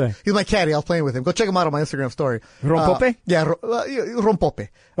my what cat. Do you say? He's my caddy. I was playing with him. Go check him out on my Instagram story. Rompope? Yeah, Rompope.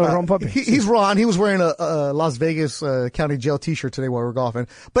 Rompope. He's Ron. He was wearing a Las Vegas County Jail t-shirt today while we were golfing.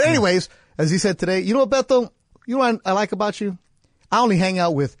 But anyways, as he said today, you know what, Beto? You know what I like about you? I only hang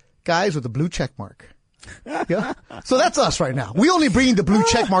out with guys with a blue check mark. Yeah. So that's us right now. We only bring the blue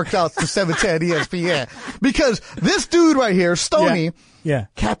check marks out to 710 ESPN because this dude right here, Stoney, yeah.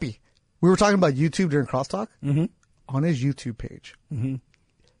 Cappy, we were talking about YouTube during Crosstalk. Mm-hmm. On his YouTube page,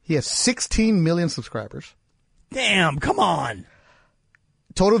 he has 16 million subscribers. Damn, come on.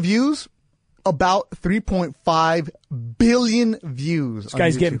 Total views, about 3.5 billion views. This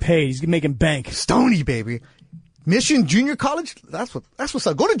guy's getting paid. He's making bank. Stoney, baby. Mission Junior College? That's what's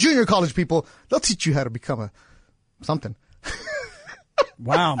up. Go to junior college, people. They'll teach you how to become something.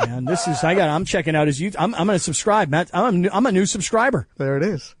 Wow, man. I'm checking out his YouTube. I'm going to subscribe, Matt. I'm a new subscriber. There it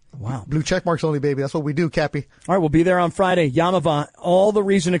is. Wow. Blue check marks only, baby. That's what we do, Cappy. All right, we'll be there on Friday. Yamava, all the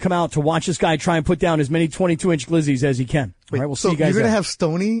reason to come out to watch this guy try and put down as many 22-inch glizzies as he can. All right, we'll see you guys. You're going to have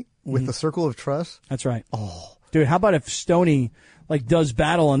Stoney with the Circle of Trust? That's right. Oh. Dude, how about if Stoney does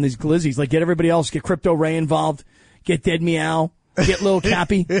battle on these glizzies? Get everybody else, get Crypto Ray involved, get Dead Meow, get Lil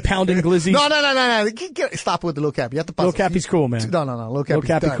Cappy pounding glizzies. No. Stop with the Lil Cappy. You have to Lil Cappy's cool, man. No. Lil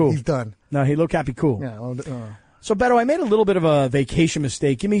Cappy cool. He's done. No, Lil Cappy cool. Yeah. So, Beto, I made a little bit of a vacation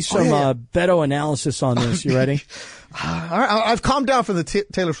mistake. Give me some Beto analysis on this. You ready? All right, I've calmed down from the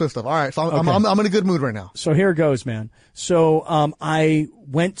Taylor Swift stuff. All right, so I'm in a good mood right now. So here it goes, man. So I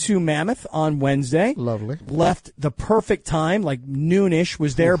went to Mammoth on Wednesday. Lovely. Left the perfect time, like noonish.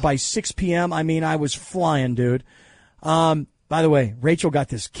 Was there by 6 p.m. I mean, I was flying, dude. By the way, Rachel got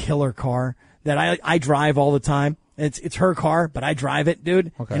this killer car that I drive all the time. It's her car, but I drive it,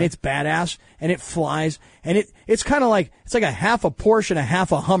 dude. Okay. And it's badass and it flies and it's kind of like, it's like a half a Porsche and a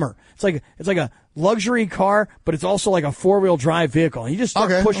half a Hummer. It's like a luxury car, but it's also like a 4-wheel drive vehicle. And you just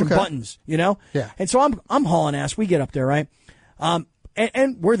start pushing buttons, you know? Yeah. And so I'm hauling ass. We get up there, right? And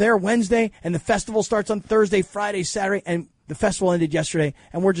we're there Wednesday and the festival starts on Thursday, Friday, Saturday, and the festival ended yesterday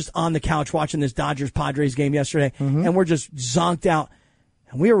and we're just on the couch watching this Dodgers-Padres game yesterday and we're just zonked out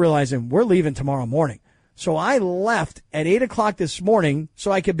and we were realizing we're leaving tomorrow morning. So I left at 8 o'clock this morning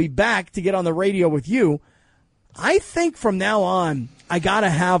so I could be back to get on the radio with you. I think from now on, I got to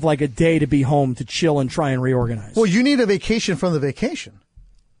have a day to be home to chill and try and reorganize. Well, you need a vacation from the vacation.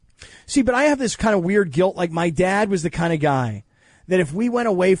 See, but I have this kind of weird guilt. My dad was the kind of guy that if we went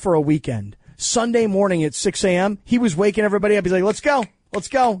away for a weekend, Sunday morning at 6 a.m., he was waking everybody up. He's like, let's go.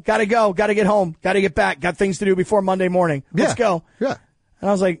 Gotta go. Gotta get home. Gotta get back. Got things to do before Monday morning. Let's go. Yeah. And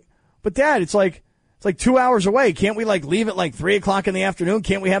I was like, but Dad, it's like 2 hours away. Can't we leave at 3 o'clock in the afternoon?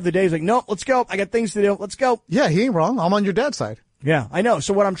 Can't we have the day? He's like, nope, let's go. I got things to do. Let's go. Yeah, he ain't wrong. I'm on your dad's side. Yeah, I know.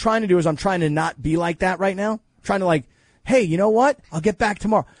 So what I'm trying to do is I'm trying to not be like that right now. I'm trying to hey, you know what? I'll get back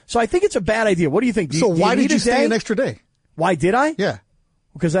tomorrow. So I think it's a bad idea. What do you think? Why did you stay an extra day? Why did I? Yeah.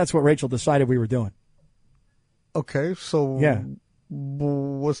 Because that's what Rachel decided we were doing. Okay, so yeah.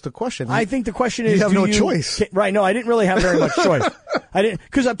 What's the question? I think the question is, you have no choice. Right, no, I didn't really have very much choice. I didn't,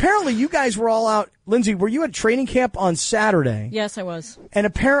 because apparently you guys were all out. Lindsay, were you at training camp on Saturday? Yes, I was. And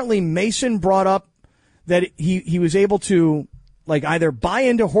apparently Mason brought up that he was able to either buy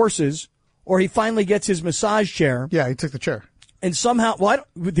into horses or he finally gets his massage chair. Yeah, he took the chair. And somehow,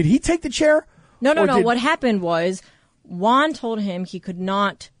 did he take the chair? No. What happened was Juan told him he could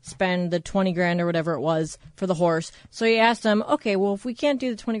not spend the 20 grand or whatever it was for the horse. So he asked him, okay, well, if we can't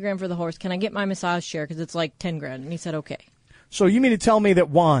do the 20 grand for the horse, can I get my massage chair? Because it's 10 grand. And he said, okay. So you mean to tell me that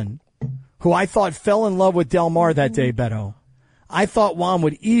Juan, who I thought fell in love with Del Mar that day, Beto, I thought Juan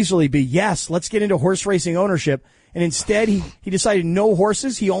would easily be, yes, let's get into horse racing ownership. And instead, he decided no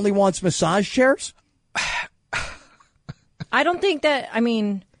horses. He only wants massage chairs. I don't think that, I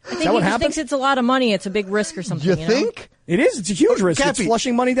think he just thinks it's a lot of money. It's a big risk or something. You think? It is. It's a huge risk. Cappy. It's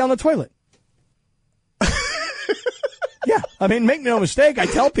flushing money down the toilet. Yeah. Make no mistake. I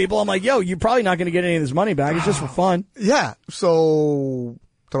tell people, I'm like, yo, you're probably not going to get any of this money back. It's just for fun. Yeah. So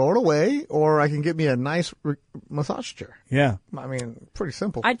throw it away, or I can get me a nice massage chair. Yeah. Pretty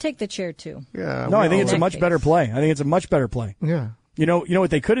simple. I'd take the chair too. Yeah. No, I think it's a much better play. Yeah. You know what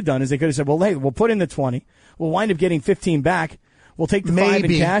they could have done is they could have said, well, hey, we'll put in the 20. We'll wind up getting 15 back. We'll take the 5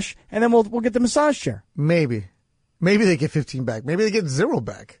 in cash, and then we'll get the massage chair. Maybe they get 15 back. Maybe they get 0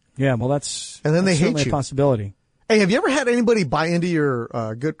 back. Yeah, well, and then they hate you. A possibility. Hey, have you ever had anybody buy into your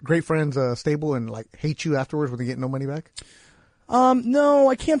great friend's stable and hate you afterwards when they get no money back? No,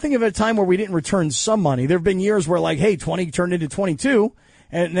 I can't think of a time where we didn't return some money. There have been years where hey, 20 turned into 22,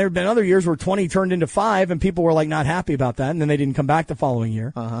 and there have been other years where 20 turned into 5, and people were not happy about that, and then they didn't come back the following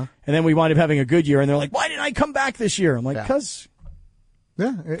year. Uh-huh. And then we wind up having a good year, and they're like, why didn't I come back this year? I'm like, because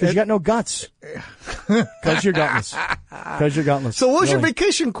you got no guts. Because you're gutless. So what was your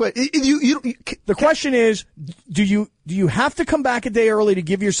vacation question? The question is, do you have to come back a day early to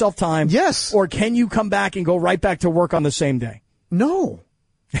give yourself time? Yes. Or can you come back and go right back to work on the same day? No.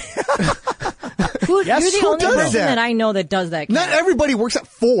 You're the only person that I know that does that. Not everybody works at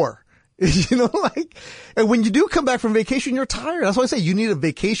 4. And when you do come back from vacation, you're tired. That's why I say you need a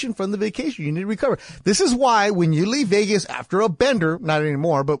vacation from the vacation. You need to recover. This is why when you leave Vegas after a bender, not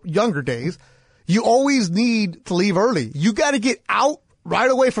anymore, but younger days, you always need to leave early. You got to get out right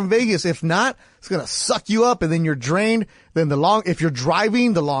away from Vegas. If not, it's going to suck you up and then you're drained. Then if you're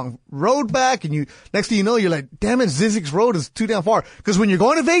driving the long road back and next thing you know, you're like, damn it, Zizek's Road is too damn far. Cause when you're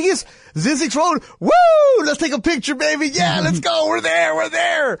going to Vegas, Zizek's Road, woo, let's take a picture, baby. Yeah, let's go. We're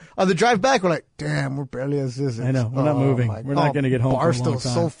there. On the drive back, we're like, damn, we're barely at Zizek's. I know. We're not moving. We're not going to get home for a long time.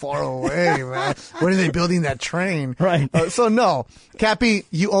 Barstow's so far away, man. When are they building that train? Right. So no, Cappy,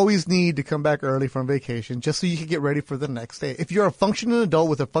 you always need to come back early from vacation just so you can get ready for the next day. If you're a functioning adult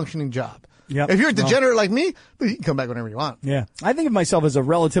with a functioning job. Yep. If you're a degenerate like me, you can come back whenever you want. Yeah. I think of myself as a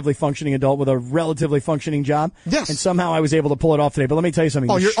relatively functioning adult with a relatively functioning job. Yes. And somehow I was able to pull it off today. But let me tell you something.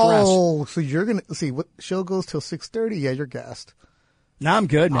 So you're going to see what show goes till 6:30? Yeah, you're gassed. No, I'm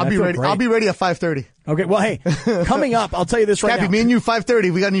good, man. I'll be ready. Great. I'll be ready at 5:30. Okay. Well, hey, coming up, I'll tell you this right Cappy, now. me and you,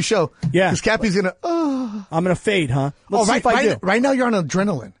 5:30. We got a new show. Yeah. Because Cappy's going to, I'm going to fade, huh? Let's see if I do. Right now you're on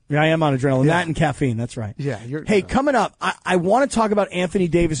adrenaline. Yeah, I am on adrenaline. Yeah. That and caffeine. That's right. Yeah. Hey, coming up, I want to talk about Anthony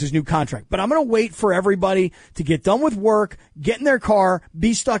Davis's new contract, but I'm going to wait for everybody to get done with work, get in their car,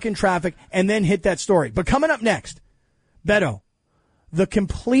 be stuck in traffic, and then hit that story. But coming up next, Beto, the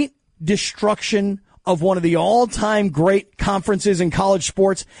complete destruction of one of the all-time great conferences in college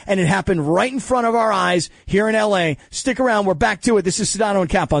sports, and it happened right in front of our eyes here in L.A. Stick around. We're back to it. This is Sedano and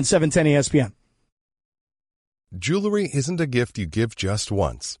Cap on 710 ESPN. Jewelry isn't a gift you give just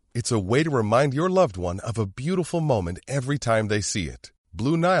once. It's a way to remind your loved one of a beautiful moment every time they see it.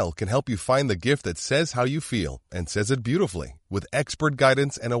 Blue Nile can help you find the gift that says how you feel and says it beautifully, with expert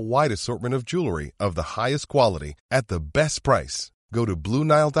guidance and a wide assortment of jewelry of the highest quality at the best price. Go to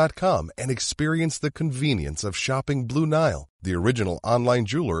BlueNile.com and experience the convenience of shopping Blue Nile, the original online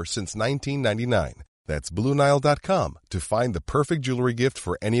jeweler since 1999. That's BlueNile.com to find the perfect jewelry gift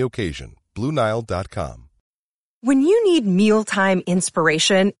for any occasion. BlueNile.com. When you need mealtime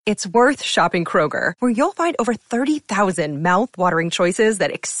inspiration, it's worth shopping Kroger, where you'll find over 30,000 mouth-watering choices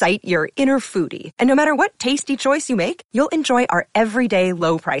that excite your inner foodie. And no matter what tasty choice you make, you'll enjoy our everyday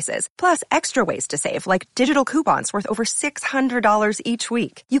low prices, plus extra ways to save, like digital coupons worth over $600 each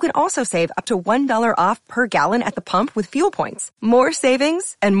week. You can also save up to $1 off per gallon at the pump with fuel points. More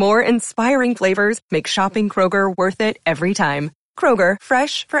savings and more inspiring flavors make shopping Kroger worth it every time. Kroger,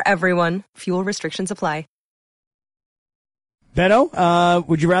 fresh for everyone. Fuel restrictions apply. Beto,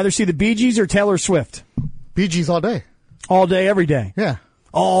 would you rather see the Bee Gees or Taylor Swift? Bee Gees all day. All day, every day? Yeah.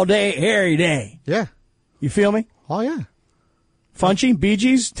 All day, every day. Yeah. You feel me? Oh, yeah. Funchy, Bee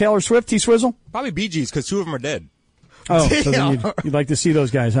Gees, Taylor Swift, T-Swizzle? Probably Bee Gees, because 2 of them are dead. Oh, so then you'd like to see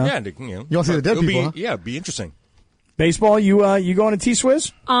those guys, huh? Yeah, You want to see the dead people, huh? Yeah, it'd be interesting. Baseball, you going to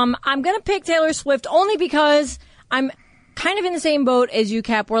T-Swizz? I'm going to pick Taylor Swift only because I'm kind of in the same boat as you,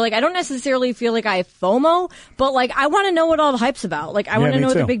 Cap, where, like, I don't necessarily feel like I have FOMO, but, like, I want to know what all the hype's about. Like, I want to know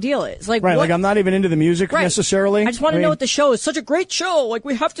what the big deal is. Like, right, like, I'm not even into the music necessarily. I just want to know what the show is. Such a great show. Like,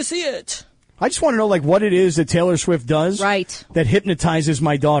 we have to see it. I just want to know, like, what it is that Taylor Swift does that hypnotizes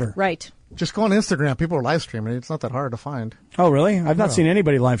my daughter. Right. Just go on Instagram. People are live streaming it. It's not that hard to find. Oh, really? I've not seen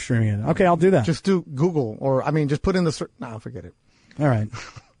anybody live streaming it. Okay, I'll do that. Just do Google, or, I mean, just put in the... Nah, forget it. All right.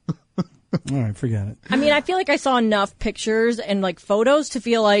 All right, forget it. I mean, I feel like I saw enough pictures and, like, photos to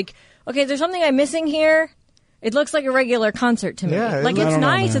feel like, okay, there's something I'm missing here. It looks like a regular concert to me. Yeah, like, it's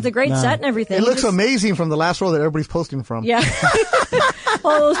nice. It's a great set and everything. It looks amazing from the last row that everybody's posting from. Yeah.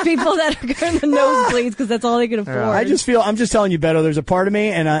 All those people that are going to the nosebleeds because that's all they can afford. I'm just telling you, Beto, there's a part of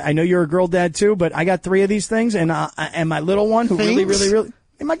me, and I know you're a girl dad too, but I got 3 of these things, and my little one who really,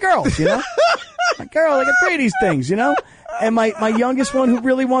 and my girls, you know? My girl, I got 3 of these things, you know? And my youngest one who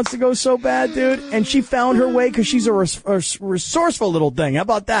really wants to go so bad, dude, and she found her way because she's a resourceful little thing. How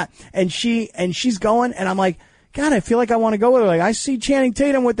about that? And she's going, and I'm like, God, I feel like I want to go with her. Like, I see Channing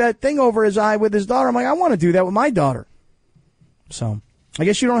Tatum with that thing over his eye with his daughter. I'm like, I want to do that with my daughter. So, I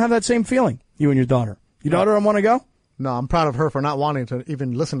guess you don't have that same feeling, you and your daughter. Your daughter don't want to go? No, I'm proud of her for not wanting to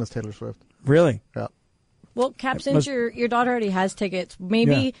even listen to Taylor Swift. Really? Yeah. Well, Cap, since your daughter already has tickets,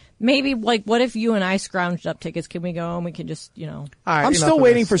 maybe like, what if you and I scrounged up tickets? Can we go and we can just, you know? All right, I'm still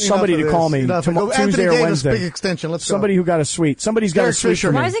waiting for somebody to call me Tuesday or Wednesday. Big extension. Let's somebody who got a suite. Somebody's got a suite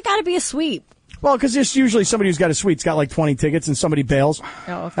for me. Why has it got to be a suite? Well, because there's usually somebody who's got a suite's got like 20 tickets and somebody bails.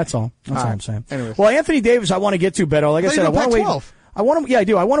 Oh, okay. That's all. That's all I'm saying. Anyways. Well, Anthony Davis, I want to get to, Beto. Like I said, I want to wait. Yeah, I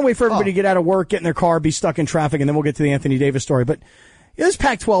do. I want to wait for everybody to get out of work, get in their car, be stuck in traffic, and then we'll get to the Anthony Davis story. But this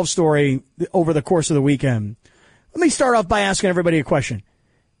Pac-12 story over the course of the weekend, let me start off by asking everybody a question.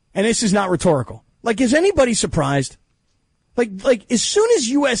 And this is not rhetorical. Like, is anybody surprised? Like as soon as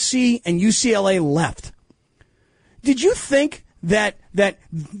USC and UCLA left, did you think that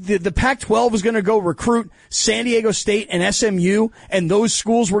the Pac-12 was going to go recruit San Diego State and SMU, and those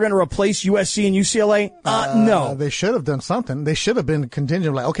schools were going to replace USC and UCLA? No. They should have done something. They should have been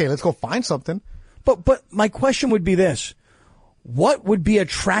contingent, like, okay, let's go find something. But my question would be this. What would be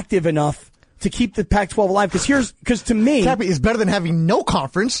attractive enough to keep the Pac-12 alive? Because to me... Cappy, it's better than having no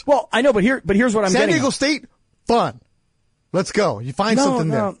conference. Well, I know, but here's what I'm getting San Diego State, fun. Let's go. You find something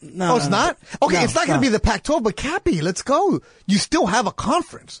there. No, it's not? Okay, it's not going to be the Pac-12, but Cappy, let's go. You still have a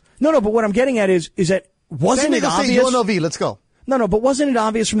conference. No, but what I'm getting at is that wasn't it obvious? San Diego State, UNLV, let's go. No, but wasn't it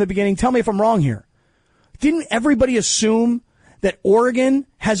obvious from the beginning? Tell me if I'm wrong here. Didn't everybody assume that Oregon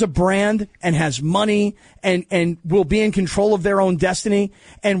has a brand and has money and will be in control of their own destiny,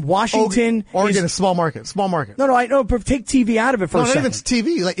 and Washington Oregon is small market. No, I know, but take TV out of it for a second. Not even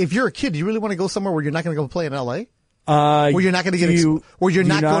TV. Like, if you're a kid, do you really want to go somewhere where you're not going to go play in LA? Where you're not going to get where you're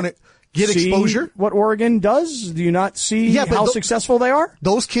not going to get exposure? What Oregon does? Do you not see how successful they are?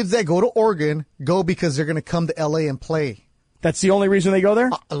 Those kids that go to Oregon go because they're going to come to LA and play. That's the only reason they go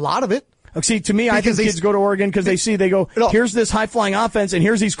there? A lot of it. See, to me, I think kids go to Oregon because they go, here's this high-flying offense, and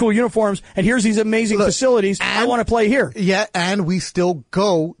here's these cool uniforms, and here's these amazing facilities. I want to play here. Yeah, and we still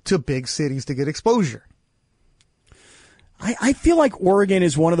go to big cities to get exposure. I feel like Oregon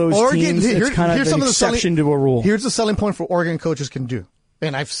is one of those teams that's kind of an exception to a rule. Here's the selling point for Oregon coaches can do.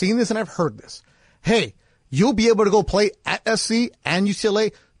 And I've seen this and I've heard this. Hey, you'll be able to go play at SC and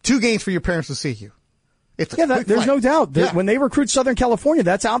UCLA, 2 games for your parents to see you. There's no doubt. When they recruit Southern California,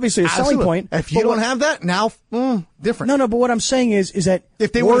 that's obviously a selling point. If you don't have that, now, different. No, but what I'm saying is that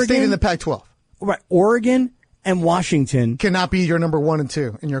if they would have stayed in the Pac-12. Right, Oregon and Washington cannot be your number 1 and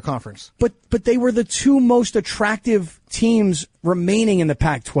 2 in your conference. But they were the 2 most attractive teams remaining in the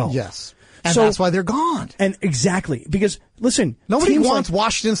Pac-12. Yes. And that's why they're gone. And exactly. Because, listen, nobody wants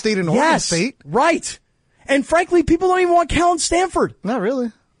Washington State and Oregon State. Right. And frankly, people don't even want Cal and Stanford. Not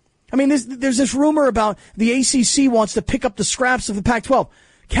really. I mean, there's this rumor about the ACC wants to pick up the scraps of the Pac-12.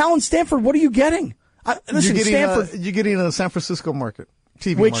 Cal and Stanford, what are you getting? Listen, you're getting a San Francisco market,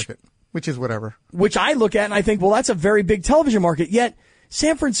 TV market, which is whatever. Which I look at and I think, well, that's a very big television market. Yet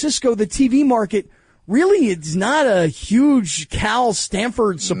San Francisco, the TV market, really is not a huge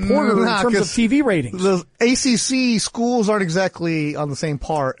Cal-Stanford supporter in terms of TV ratings. The ACC schools aren't exactly on the same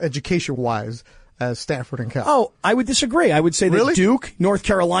par education-wise as Stanford and Cal. Oh, I would disagree. I would say that Duke, North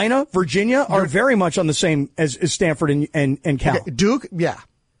Carolina, Virginia are very much on the same as Stanford and Cal. Okay, Duke, yeah.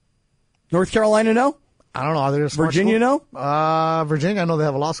 North Carolina, no? I don't know. Virginia, no? Virginia, I know they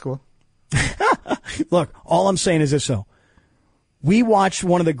have a law school. Look, all I'm saying is this, though. We watched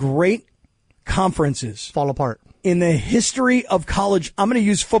one of the great conferences fall apart in the history of college. I'm going to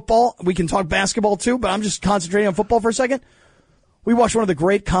use football. We can talk basketball, too, but I'm just concentrating on football for a second. We watched one of the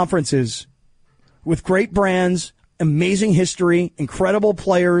great conferences with great brands, amazing history, incredible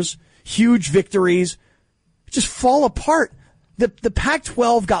players, huge victories, just fall apart. The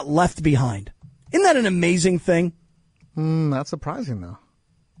Pac-12 got left behind. Isn't that an amazing thing? Not surprising, though.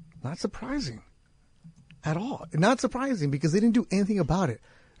 Not surprising at all. Not surprising because they didn't do anything about it.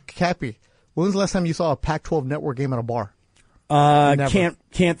 Cappy, when was the last time you saw a Pac-12 network game at a bar?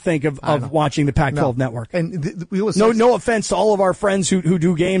 Can't think of watching the Pac-12 network. And no offense to all of our friends who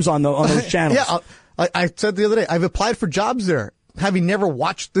do games on those channels. Yeah, I said the other day, I've applied for jobs there, having never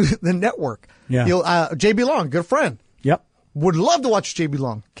watched the network. Yeah. JB Long, good friend. Yep. Would love to watch JB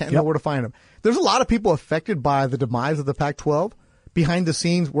Long. Can't know where to find him. There's a lot of people affected by the demise of the Pac-12 behind the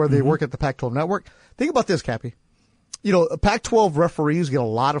scenes where they work at the Pac-12 network. Think about this, Cappy. Pac-12 referees get a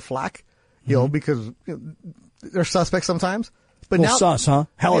lot of flack, because they're suspects sometimes. But now, sus, huh?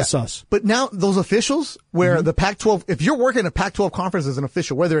 Hella sus. But now those officials where the Pac-12, if you're working a Pac-12 conference as an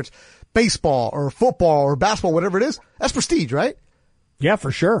official, whether it's baseball or football or basketball, whatever it is, that's prestige, right? Yeah,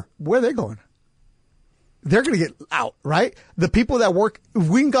 for sure. Where are they going? They're going to get out, right? The people that work, if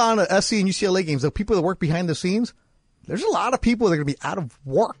we can go on to SC and UCLA games, the people that work behind the scenes, there's a lot of people that are going to be out of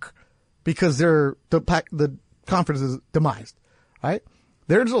work because the conference is demised, right?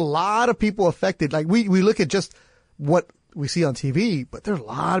 There's a lot of people affected. Like we look at just what we see on TV, but there's a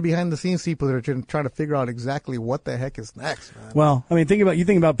lot of behind the scenes people that are trying to figure out exactly what the heck is next, man. Well, I mean, think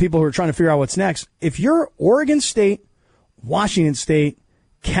about people who are trying to figure out what's next. If you're Oregon State, Washington State,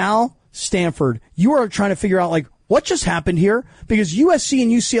 Cal, Stanford, you are trying to figure out like what just happened here because USC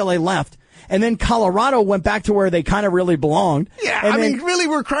and UCLA left. And then Colorado went back to where they kind of really belonged. Yeah, and really,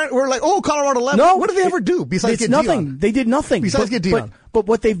 we're like, oh, Colorado left. No, what did they ever do besides get nothing? Dion? They did nothing. Besides get Dion. But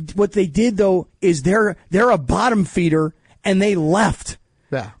what they did though is they're a bottom feeder, and they left.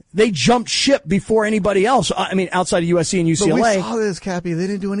 Yeah, they jumped ship before anybody else. I mean, outside of USC and UCLA. But we saw this, Cappy. They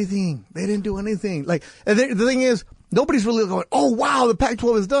didn't do anything. Like, and the thing is, nobody's really going, oh wow, the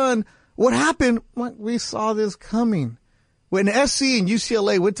Pac-12 is done. What happened? Well, we saw this coming. When SC and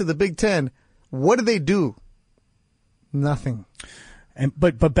UCLA went to the Big Ten, what did they do? Nothing.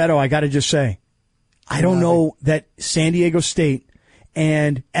 But Beto, I got to just say, I don't know that San Diego State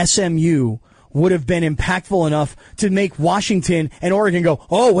and SMU would have been impactful enough to make Washington and Oregon go,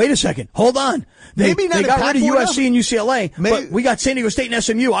 oh, wait a second, hold on. They got rid of USC and UCLA, but we got San Diego State and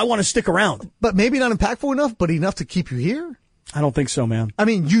SMU. I want to stick around. But maybe not impactful enough, but enough to keep you here? I don't think so, man. I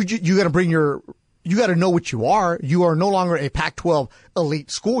mean, you got to you got to know what you are. You are no longer a Pac-12 elite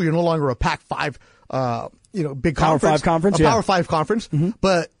school. You're no longer a Pac-5, big Power conference. 5 conference, Power 5 conference. Mm-hmm.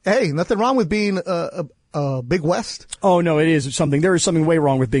 But hey, nothing wrong with being a Big West. Oh no, it is something. There is something way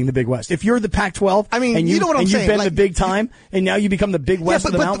wrong with being the Big West. If you're the Pac-12, I mean, and you know what I'm saying. You've been the big time, and now you become the Big West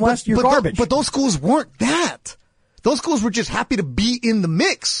of the Mountain West, you're garbage. But those schools weren't that. Those schools were just happy to be in the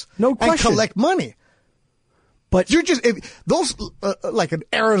mix. No question. And collect money. But you're just like an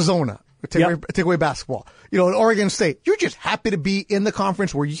Arizona. Take away basketball. An Oregon State. You're just happy to be in the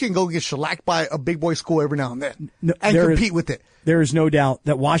conference where you can go get shellacked by a big boy school every now and then and compete with it. There is no doubt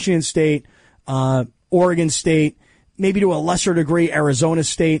that Washington State, Oregon State, maybe to a lesser degree Arizona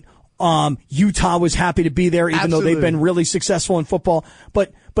State, Utah was happy to be there even though they've been really successful in football.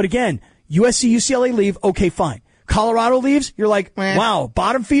 But again, USC, UCLA leave. Okay, fine. Colorado leaves. You're like, wow,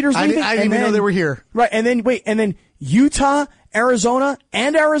 bottom feeders leaving. I didn't even know they were here. Right. And then Utah, Arizona,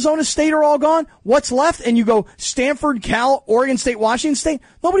 and Arizona State are all gone. What's left? And you go Stanford, Cal, Oregon State, Washington State.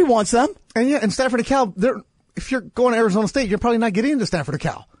 Nobody wants them. And Stanford and Cal, if you're going to Arizona State, you're probably not getting into Stanford or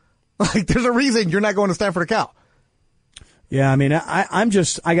Cal. Like, there's a reason you're not going to Stanford or Cal. Yeah, I mean,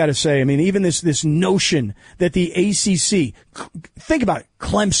 I got to say, I mean, even this notion that the ACC, think about it,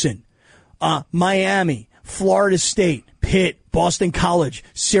 Clemson, Miami, Florida State, Pitt, Boston College,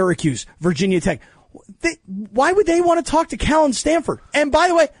 Syracuse, Virginia Tech. Why would they want to talk to Cal and Stanford? And by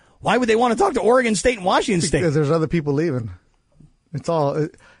the way, Why would they want to talk to Oregon State and Washington State? Because there's other people leaving.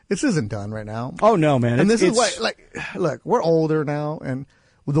 This isn't done right now. Oh, no, man. And this is why, look, we're older now, and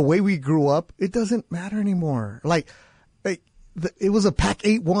the way we grew up, it doesn't matter anymore. It was a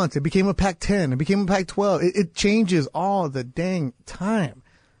Pac-8 once. It became a Pac-10. It became a Pac-12. It changes all the dang time.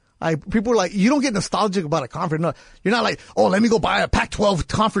 People are like, you don't get nostalgic about a conference. No, you're not like, oh, let me go buy a Pac-12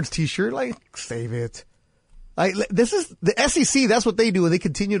 conference t-shirt. Like, save it. This is the SEC. That's what they do. And they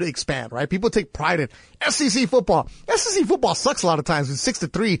continue to expand, right? People take pride in SEC football. SEC football sucks a lot of times. It's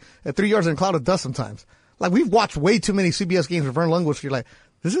 6-3 at 3 yards in a cloud of dust sometimes. Like, we've watched way too many CBS games with Vern Lundquist. You're like,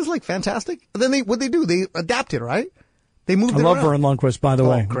 this is like fantastic. And then what they do, they adapt it, right? They moved it around. I love Vern Lundquist, by the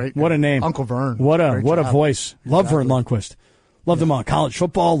way. Great. What a name. Uncle Vern. What a voice. Love Vern Lundquist. Loved him on college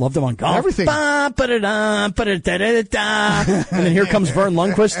football. Loved him on golf. Everything. And then here comes Vern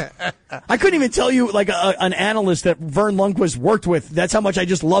Lundquist. I couldn't even tell you like an analyst that Vern Lundquist worked with. That's how much I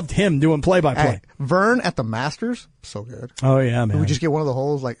just loved him doing play-by-play. Hey, Vern at the Masters, so good. Oh, yeah, man. And we just get one of the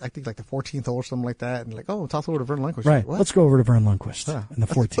holes, I think the 14th hole or something like that, and toss over to Vern Lundquist. Right. Like, let's go over to Vern Lundquist in the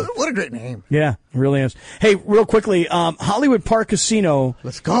 14th. What a great name. Yeah, it really is. Hey, real quickly, Hollywood Park Casino.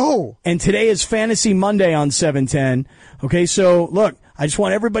 Let's go. And today is Fantasy Monday on 710. Okay, so look, I just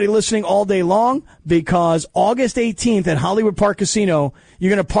want everybody listening all day long because August 18th at Hollywood Park Casino, you're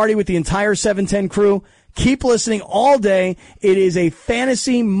going to party with the entire 710 crew. Keep listening all day. It is a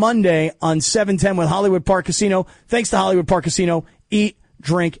Fantasy Monday on 710 with Hollywood Park Casino. Thanks to Hollywood Park Casino. Eat,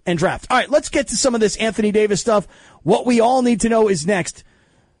 drink, and draft. All right, let's get to some of this Anthony Davis stuff. What we all need to know is next.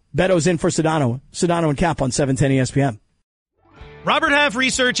 Beto's in for Sedano and Cap on 710 ESPN. Robert Half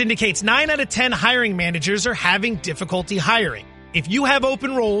research indicates 9 out of 10 hiring managers are having difficulty hiring. If you have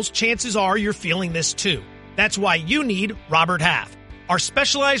open roles, chances are you're feeling this too. That's why you need Robert Half. Our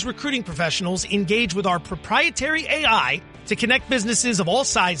specialized recruiting professionals engage with our proprietary AI to connect businesses of all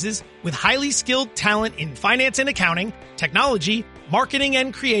sizes with highly skilled talent in finance and accounting, technology, marketing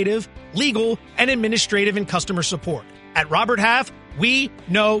and creative, legal, and administrative and customer support. At Robert Half, we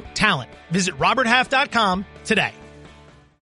know talent. Visit roberthalf.com today.